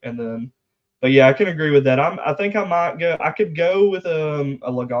speed, and then. But yeah, I can agree with that. I think I might go. I could go with a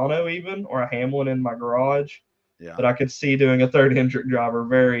Logano even or a Hamlin in my garage. Yeah. But I could see doing a third Hendrick driver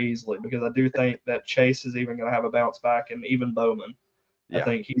very easily because I do think that Chase is even going to have a bounce back, and even Bowman. Yeah. I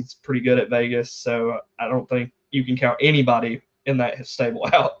think he's pretty good at Vegas, so I don't think you can count anybody in that stable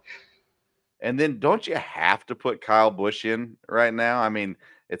out. And then don't you have to put Kyle Busch in right now? I mean,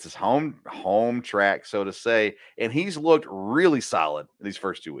 it's his home track, so to say, and he's looked really solid these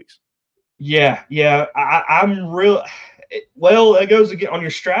first 2 weeks. Yeah. I'm real. Well, it goes again on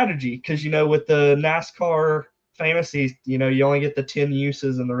your strategy because, with the NASCAR fantasy, you only get the 10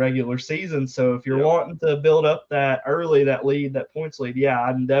 uses in the regular season. So if you're wanting to build up that early, that points lead, yeah,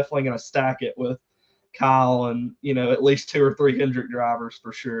 I'm definitely going to stack it with Kyle and, at least 2 or 3 Hendrick drivers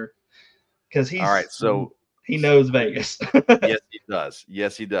for sure. Because all right. So he knows Vegas.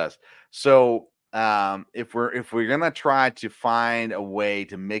 Yes, he does. So if we're gonna try to find a way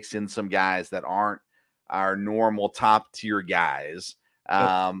to mix in some guys that aren't our normal top tier guys,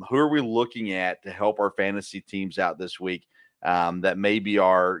 who are we looking at to help our fantasy teams out this week? That maybe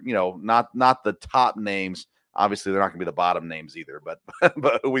are not the top names. Obviously, they're not gonna be the bottom names either. But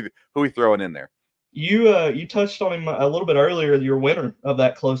who we throwing in there? You touched on him a little bit earlier. Your winner of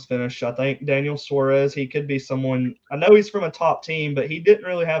that close finish, I think, Daniel Suarez. He could be someone. I know he's from a top team, but he didn't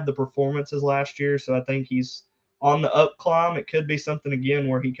really have the performances last year. So I think he's on the up climb. It could be something again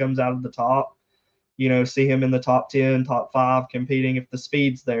where he comes out of the top. See him in the top 10, top 5 competing if the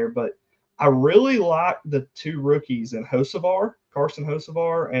speed's there. But I really like the 2 rookies in Carson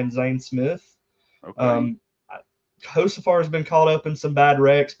Hocevar, and Zane Smith. Okay. Hocevar has been caught up in some bad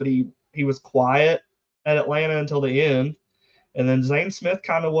wrecks, but he was quiet at Atlanta until the end. And then Zane Smith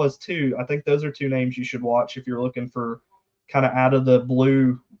kind of was too. I think those are 2 names you should watch if you're looking for kind of out of the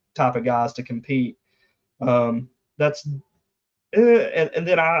blue type of guys to compete. And then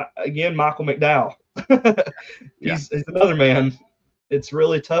Michael McDowell. He's another man. It's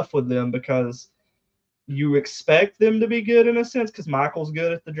really tough with them because you expect them to be good in a sense because Michael's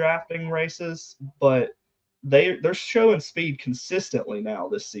good at the drafting races, but they're showing speed consistently now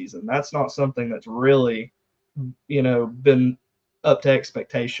this season. That's not something that's really, been up to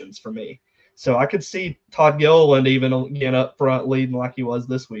expectations for me. So I could see Todd Gilliland even again up front leading like he was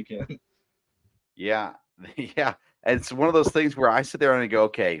this weekend. Yeah. And it's one of those things where I sit there and I go,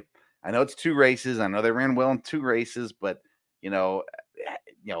 okay, I know it's 2 races. I know they ran well in 2 races, but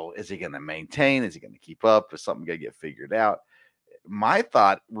is he going to maintain? Is he going to keep up? Is something going to get figured out? My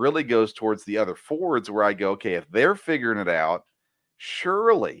thought really goes towards the other Fords where I go, okay, if they're figuring it out,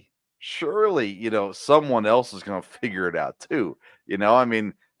 surely, someone else is going to figure it out too. I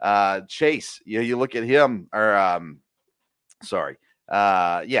mean, Chase, you look at him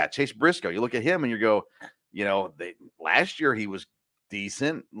Chase Briscoe, you look at him and you go, last year he was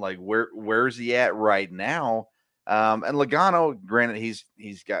decent. Like where's he at right now? And Logano, granted,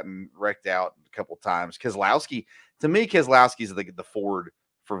 he's gotten wrecked out a couple times. Keselowski is the Ford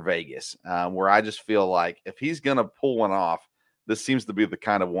for Vegas, where I just feel like if he's gonna pull one off, this seems to be the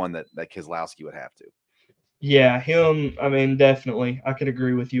kind of one that Keselowski would have to. Yeah, him. I mean, definitely, I could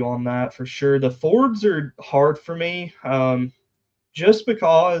agree with you on that for sure. The Fords are hard for me, just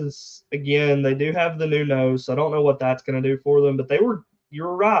because again they do have the new nose. So I don't know what that's going to do for them, but you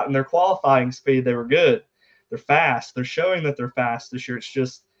were right in their qualifying speed. They were good. They're fast. They're showing that they're fast this year. It's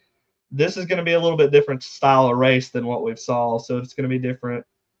just this is going to be a little bit different style of race than what we've saw, so it's going to be different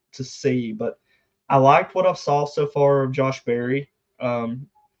to see. But I liked what I saw so far of Josh Berry.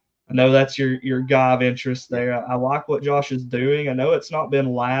 I know that's your guy of interest there. I like what Josh is doing. I know it's not been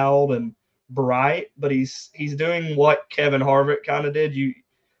loud and bright, but he's doing what Kevin Harvick kind of did. You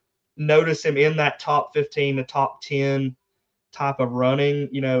notice him in that top 15 to top 10 type of running,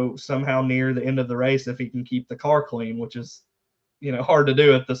 somehow near the end of the race if he can keep the car clean, which is, hard to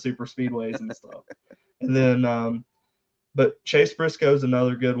do at the super speedways and stuff. And then, but Chase Briscoe is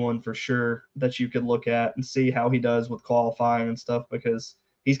another good one for sure that you could look at and see how he does with qualifying and stuff because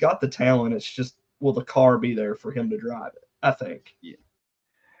he's got the talent. It's just, will the car be there for him to drive it? I think. Yeah.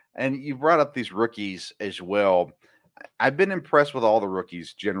 And you brought up these rookies as well. I've been impressed with all the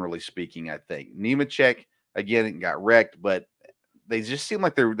rookies, generally speaking, I think. Nemechek, again, got wrecked, but they just seem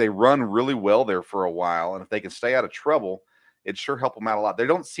like they run really well there for a while, and if they can stay out of trouble, it sure help them out a lot. They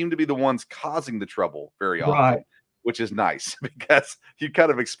don't seem to be the ones causing the trouble very often, Right. which is nice because you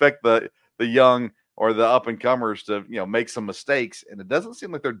kind of expect the young or the up and comers to make some mistakes, and it doesn't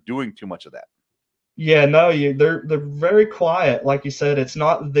seem like they're doing too much of that. Yeah, no, they're very quiet. Like you said, it's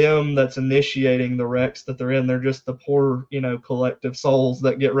not them that's initiating the wrecks that they're in. They're just the poor, collective souls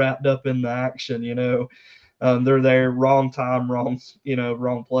that get wrapped up in the action. They're there, wrong time, wrong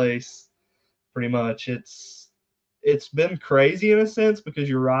place. Pretty much, it's been crazy in a sense because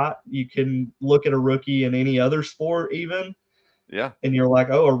you're right. You can look at a rookie in any other sport, even. Yeah. And you're like,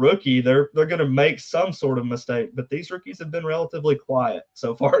 oh, a rookie, they're going to make some sort of mistake. But these rookies have been relatively quiet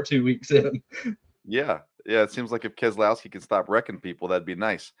so far 2 weeks in. Yeah. Yeah. It seems like if Keselowski could stop wrecking people, that'd be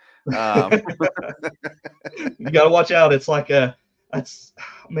nice. You got to watch out. It's like on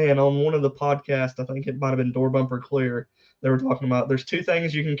one of the podcasts, I think it might have been Door Bumper Clear, they were talking about there's two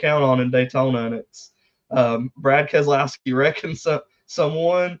things you can count on in Daytona, and it's Brad Keselowski wrecking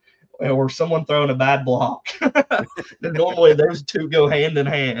someone or someone throwing a bad block. Normally those two go hand in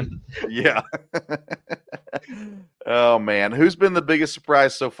hand. Yeah. Oh, man. Who's been the biggest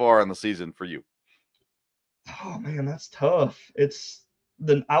surprise so far in the season for you? Oh, man, that's tough.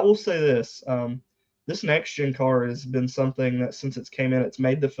 I will say this. This next gen car has been something that since it's came in, it's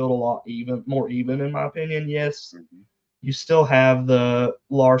made the field a lot more even, in my opinion. Yes, you still have the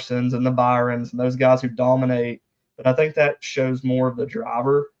Larsons and the Byrons and those guys who dominate, but I think that shows more of the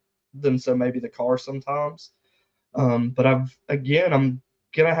driver than so maybe the car sometimes. But I'm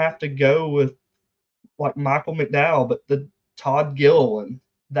gonna have to go with like Michael McDowell, but the Todd Gilliland,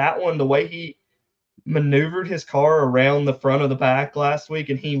 that one, the way he maneuvered his car around the front of the pack last week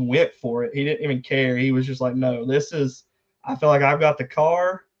and he went for it. He didn't even care. He was just like, no, I feel like I've got the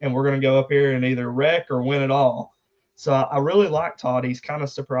car and we're going to go up here and either wreck or win it all. So I really like Todd. He's kind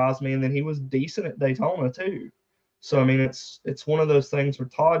of surprised me. And then he was decent at Daytona too. So, I mean, it's one of those things where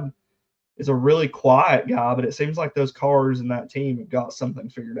Todd is a really quiet guy, but it seems like those cars and that team have got something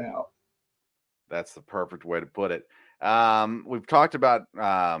figured out. That's the perfect way to put it. We've talked about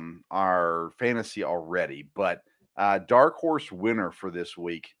our fantasy already, but dark horse winner for this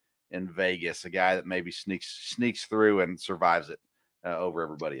week in Vegas, a guy that maybe sneaks through and survives it over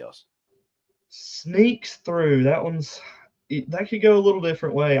everybody else. Sneaks through. That could go a little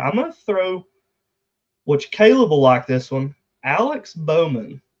different way. I'm going to throw, which Caleb will like this one, Alex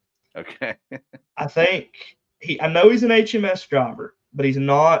Bowman. Okay. I know he's an HMS driver, but he's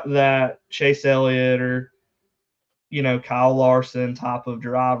not that Chase Elliott or, Kyle Larson type of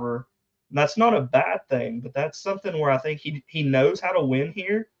driver. And that's not a bad thing, but that's something where I think he knows how to win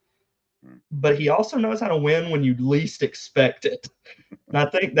here, but he also knows how to win when you least expect it. And I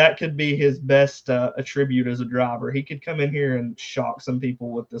think that could be his best attribute as a driver. He could come in here and shock some people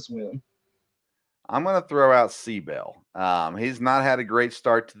with this win. I'm going to throw out Seabell. He's not had a great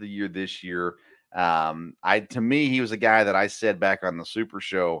start to the year this year. To me, he was a guy that I said back on the Super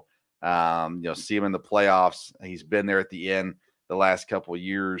Show, see him in the playoffs. He's been there at the end the last couple of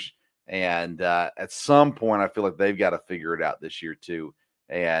years. And at some point, I feel like they've got to figure it out this year too.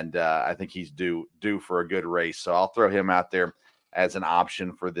 And I think he's due for a good race. So I'll throw him out there as an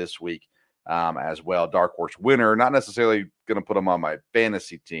option for this week as well. Dark horse winner, not necessarily going to put him on my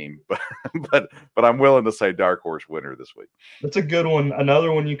fantasy team, but I'm willing to say dark horse winner this week. That's a good one.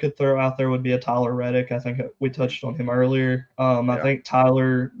 Another one you could throw out there would be a Tyler Reddick. I think we touched on him earlier. I think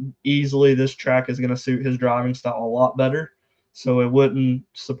Tyler, easily this track is going to suit his driving style a lot better. So it wouldn't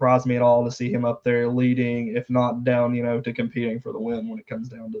surprise me at all to see him up there leading, if not down, to competing for the win when it comes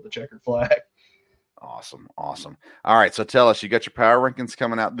down to the checkered flag. Awesome. All right, so tell us, you got your power rankings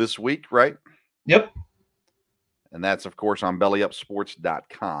coming out this week, right? Yep. And that's, of course, on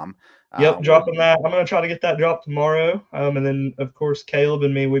bellyupsports.com. Yep, dropping that. I'm going to try to get that dropped tomorrow. And then, of course, Caleb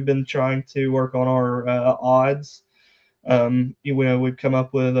and me, we've been trying to work on our odds. We've come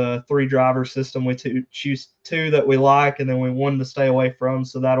up with a 3-driver system. We choose 2 that we like, and then we 1 to stay away from.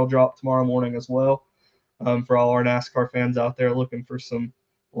 So that'll drop tomorrow morning as well for all our NASCAR fans out there looking for some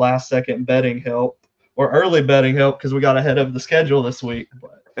last-second betting help. Or early betting help because we got ahead of the schedule this week.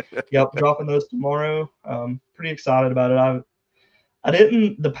 But yep, dropping those tomorrow. Pretty excited about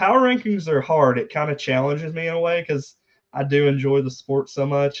it. The power rankings are hard. It kind of challenges me in a way because I do enjoy the sport so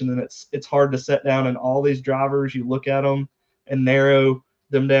much, and then it's hard to set down and all these drivers. You look at them and narrow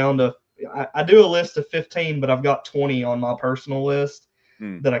them down to. I do a list of 15, but I've got 20 on my personal list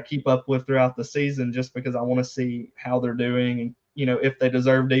that I keep up with throughout the season, just because I want to see how they're doing and if they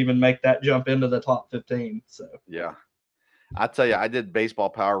deserve to even make that jump into the top 15. So yeah, I tell you, I did baseball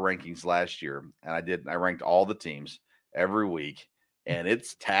power rankings last year, and I ranked all the teams every week. and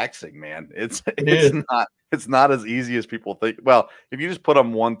it's taxing, man. It's is. it's not as easy as people think. Well, if you just put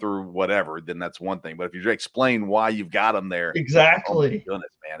them one through whatever, then that's one thing. But if you explain why you've got them there, oh my Exactly.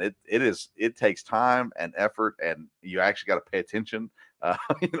 goodness, man, it takes time and effort, and you actually got to pay attention.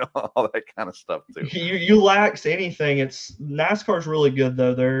 All that kind of stuff too. You lax anything. It's NASCAR's really good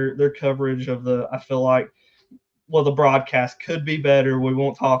though. Their coverage of I feel like, well, the broadcast could be better. We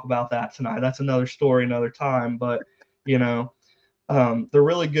won't talk about that tonight. That's another story, another time. But they're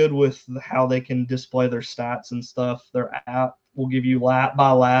really good with how they can display their stats and stuff. Their app will give you lap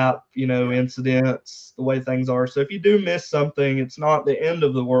by lap, incidents, the way things are. So if you do miss something, it's not the end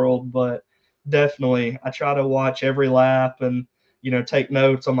of the world, but definitely I try to watch every lap and, take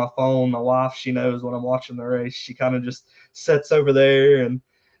notes on my phone. My wife, she knows when I'm watching the race. She kind of just sits over there and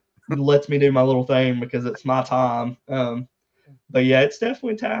lets me do my little thing because it's my time. But yeah, it's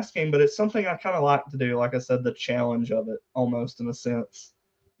definitely tasking, but it's something I kind of like to do. Like I said, the challenge of it almost in a sense.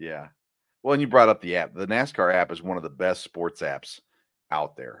 Yeah. Well, and you brought up the app. The NASCAR app is one of the best sports apps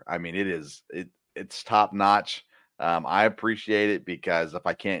out there. I mean, it's top notch. I appreciate it because if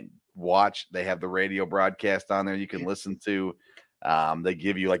I can't watch, they have the radio broadcast on there you can listen to. They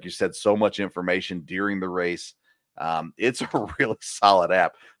give you, like you said, so much information during the race. It's a really solid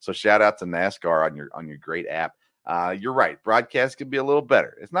app. So shout out to NASCAR on your great app. You're right. Broadcast could be a little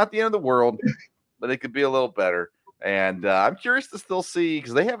better. It's not the end of the world, but it could be a little better. And I'm curious to still see,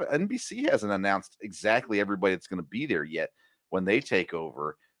 because NBC hasn't announced exactly everybody that's going to be there yet when they take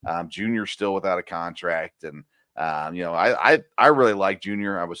over. Junior's still without a contract. And, I really like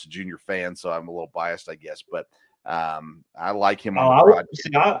Junior. I was a Junior fan, so I'm a little biased, I guess. But I like him on the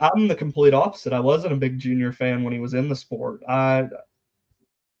broadcast. I'm the complete opposite. I wasn't a big Junior fan when he was in the sport.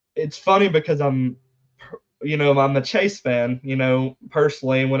 It's funny because I'm a Chase fan,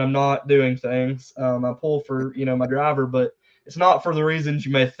 personally, when I'm not doing things. I pull for, my driver, but it's not for the reasons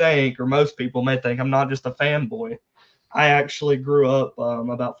you may think, or most people may think. I'm not just a fanboy. I actually grew up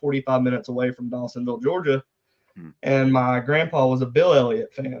about 45 minutes away from Dawsonville, Georgia, and my grandpa was a Bill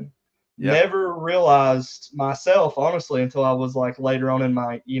Elliott fan. Yep. Never realized myself, honestly, until I was like later on in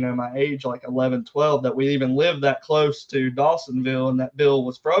my, my age, like 11, 12, that we even lived that close to Dawsonville and that Bill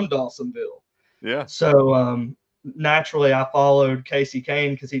was from Dawsonville. Yeah. So naturally, I followed Casey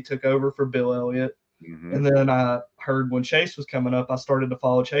Kane because he took over for Bill Elliott. Mm-hmm. And then I heard when Chase was coming up, I started to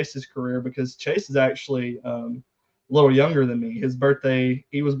follow Chase's career because Chase is actually a little younger than me. His birthday,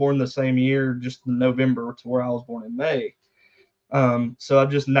 he was born the same year, just in November, to where I was born in May. So I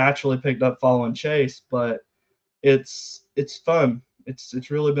just naturally picked up following Chase, but it's fun. It's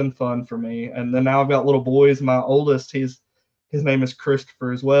really been fun for me. And then now I've got little boys. My oldest, his name is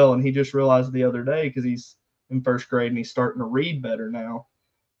Christopher as well. And he just realized the other day, because he's in first grade and he's starting to read better now,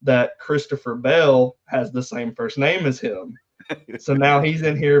 that Christopher Bell has the same first name as him. So now he's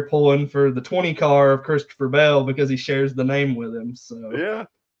in here pulling for the 20 car of Christopher Bell because he shares the name with him. So yeah,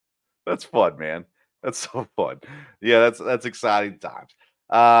 that's fun, man. That's so fun. Yeah, that's exciting times.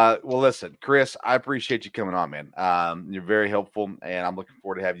 Well, listen, Chris, I appreciate you coming on, man. You're very helpful, and I'm looking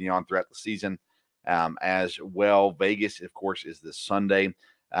forward to having you on throughout the season as well. Vegas, of course, is this Sunday.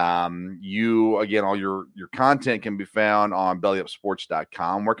 You, again, all your content can be found on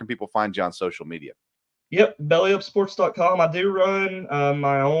bellyupsports.com. Where can people find you on social media? Yep, bellyupsports.com. I do run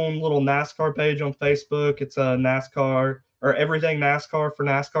my own little NASCAR page on Facebook. It's a NASCAR, or Everything NASCAR for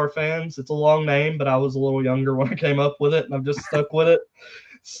NASCAR fans. It's a long name, but I was a little younger when I came up with it, and I've just stuck with it.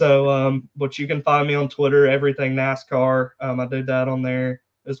 So, but you can find me on Twitter, Everything NASCAR. I do that on there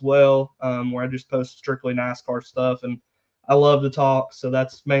as well, where I just post strictly NASCAR stuff, and I love to talk. So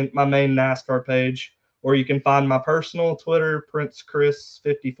that's my main NASCAR page. Or you can find my personal Twitter, Prince Chris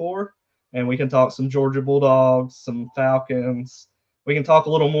 54, and we can talk some Georgia Bulldogs, some Falcons. We can talk a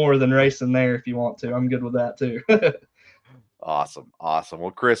little more than racing there if you want to. I'm good with that too. Awesome.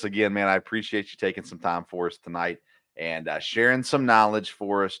 Well, Chris, again, man, I appreciate you taking some time for us tonight and sharing some knowledge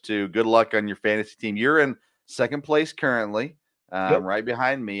for us too. Good luck on your fantasy team. You're in second place currently, yep, right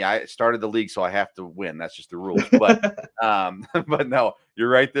behind me. I started the league, so I have to win. That's just the rules. But but no, you're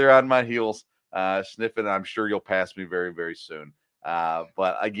right there on my heels, sniffing. I'm sure you'll pass me very, very soon.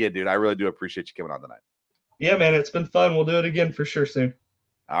 But again, dude, I really do appreciate you coming on tonight. Yeah, man, it's been fun. We'll do it again for sure soon.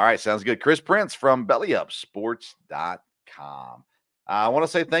 All right, sounds good. Chris Prince from BellyUpSports.com. I want to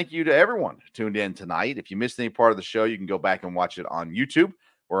say thank you to everyone who tuned in tonight. If you missed any part of the show, you can go back and watch it on YouTube.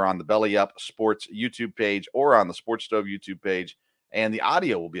 We're on the Belly Up Sports YouTube page or on the Sports Stove YouTube page. And the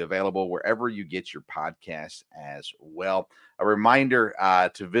audio will be available wherever you get your podcasts as well. A reminder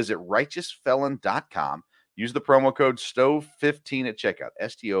to visit righteousfelon.com. Use the promo code STOVE15 at checkout,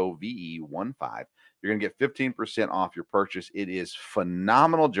 STOVE15. You're going to get 15% off your purchase. It is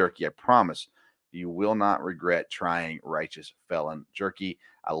phenomenal jerky. I promise you will not regret trying Righteous Felon jerky.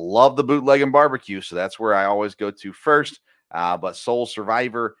 I love the bootleg and barbecue, so that's where I always go to first. But Soul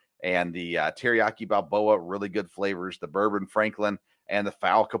Survivor and the Teriyaki Balboa, really good flavors. The Bourbon Franklin and the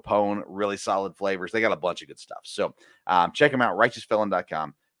Foul Capone, really solid flavors. They got a bunch of good stuff. So check them out,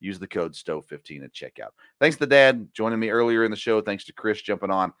 righteousfelon.com. Use the code STOVE15 at checkout. Thanks to Dad joining me earlier in the show. Thanks to Chris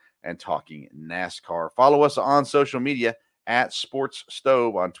jumping on and talking NASCAR. Follow us on social media at Sports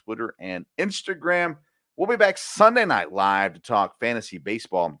Stove on Twitter and Instagram. We'll be back Sunday night live to talk fantasy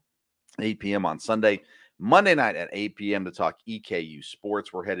baseball, 8 p.m. on Sunday. Monday night at 8 p.m. to talk EKU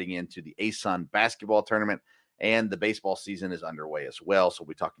sports. We're heading into the ASUN basketball tournament, and the baseball season is underway as well. So we'll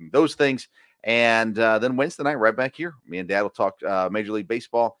be talking those things. And then Wednesday night, right back here, me and Dad will talk Major League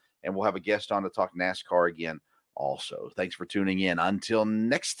Baseball, and we'll have a guest on to talk NASCAR again also. Thanks for tuning in. Until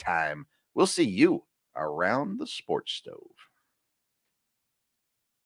next time, we'll see you around the sports stove.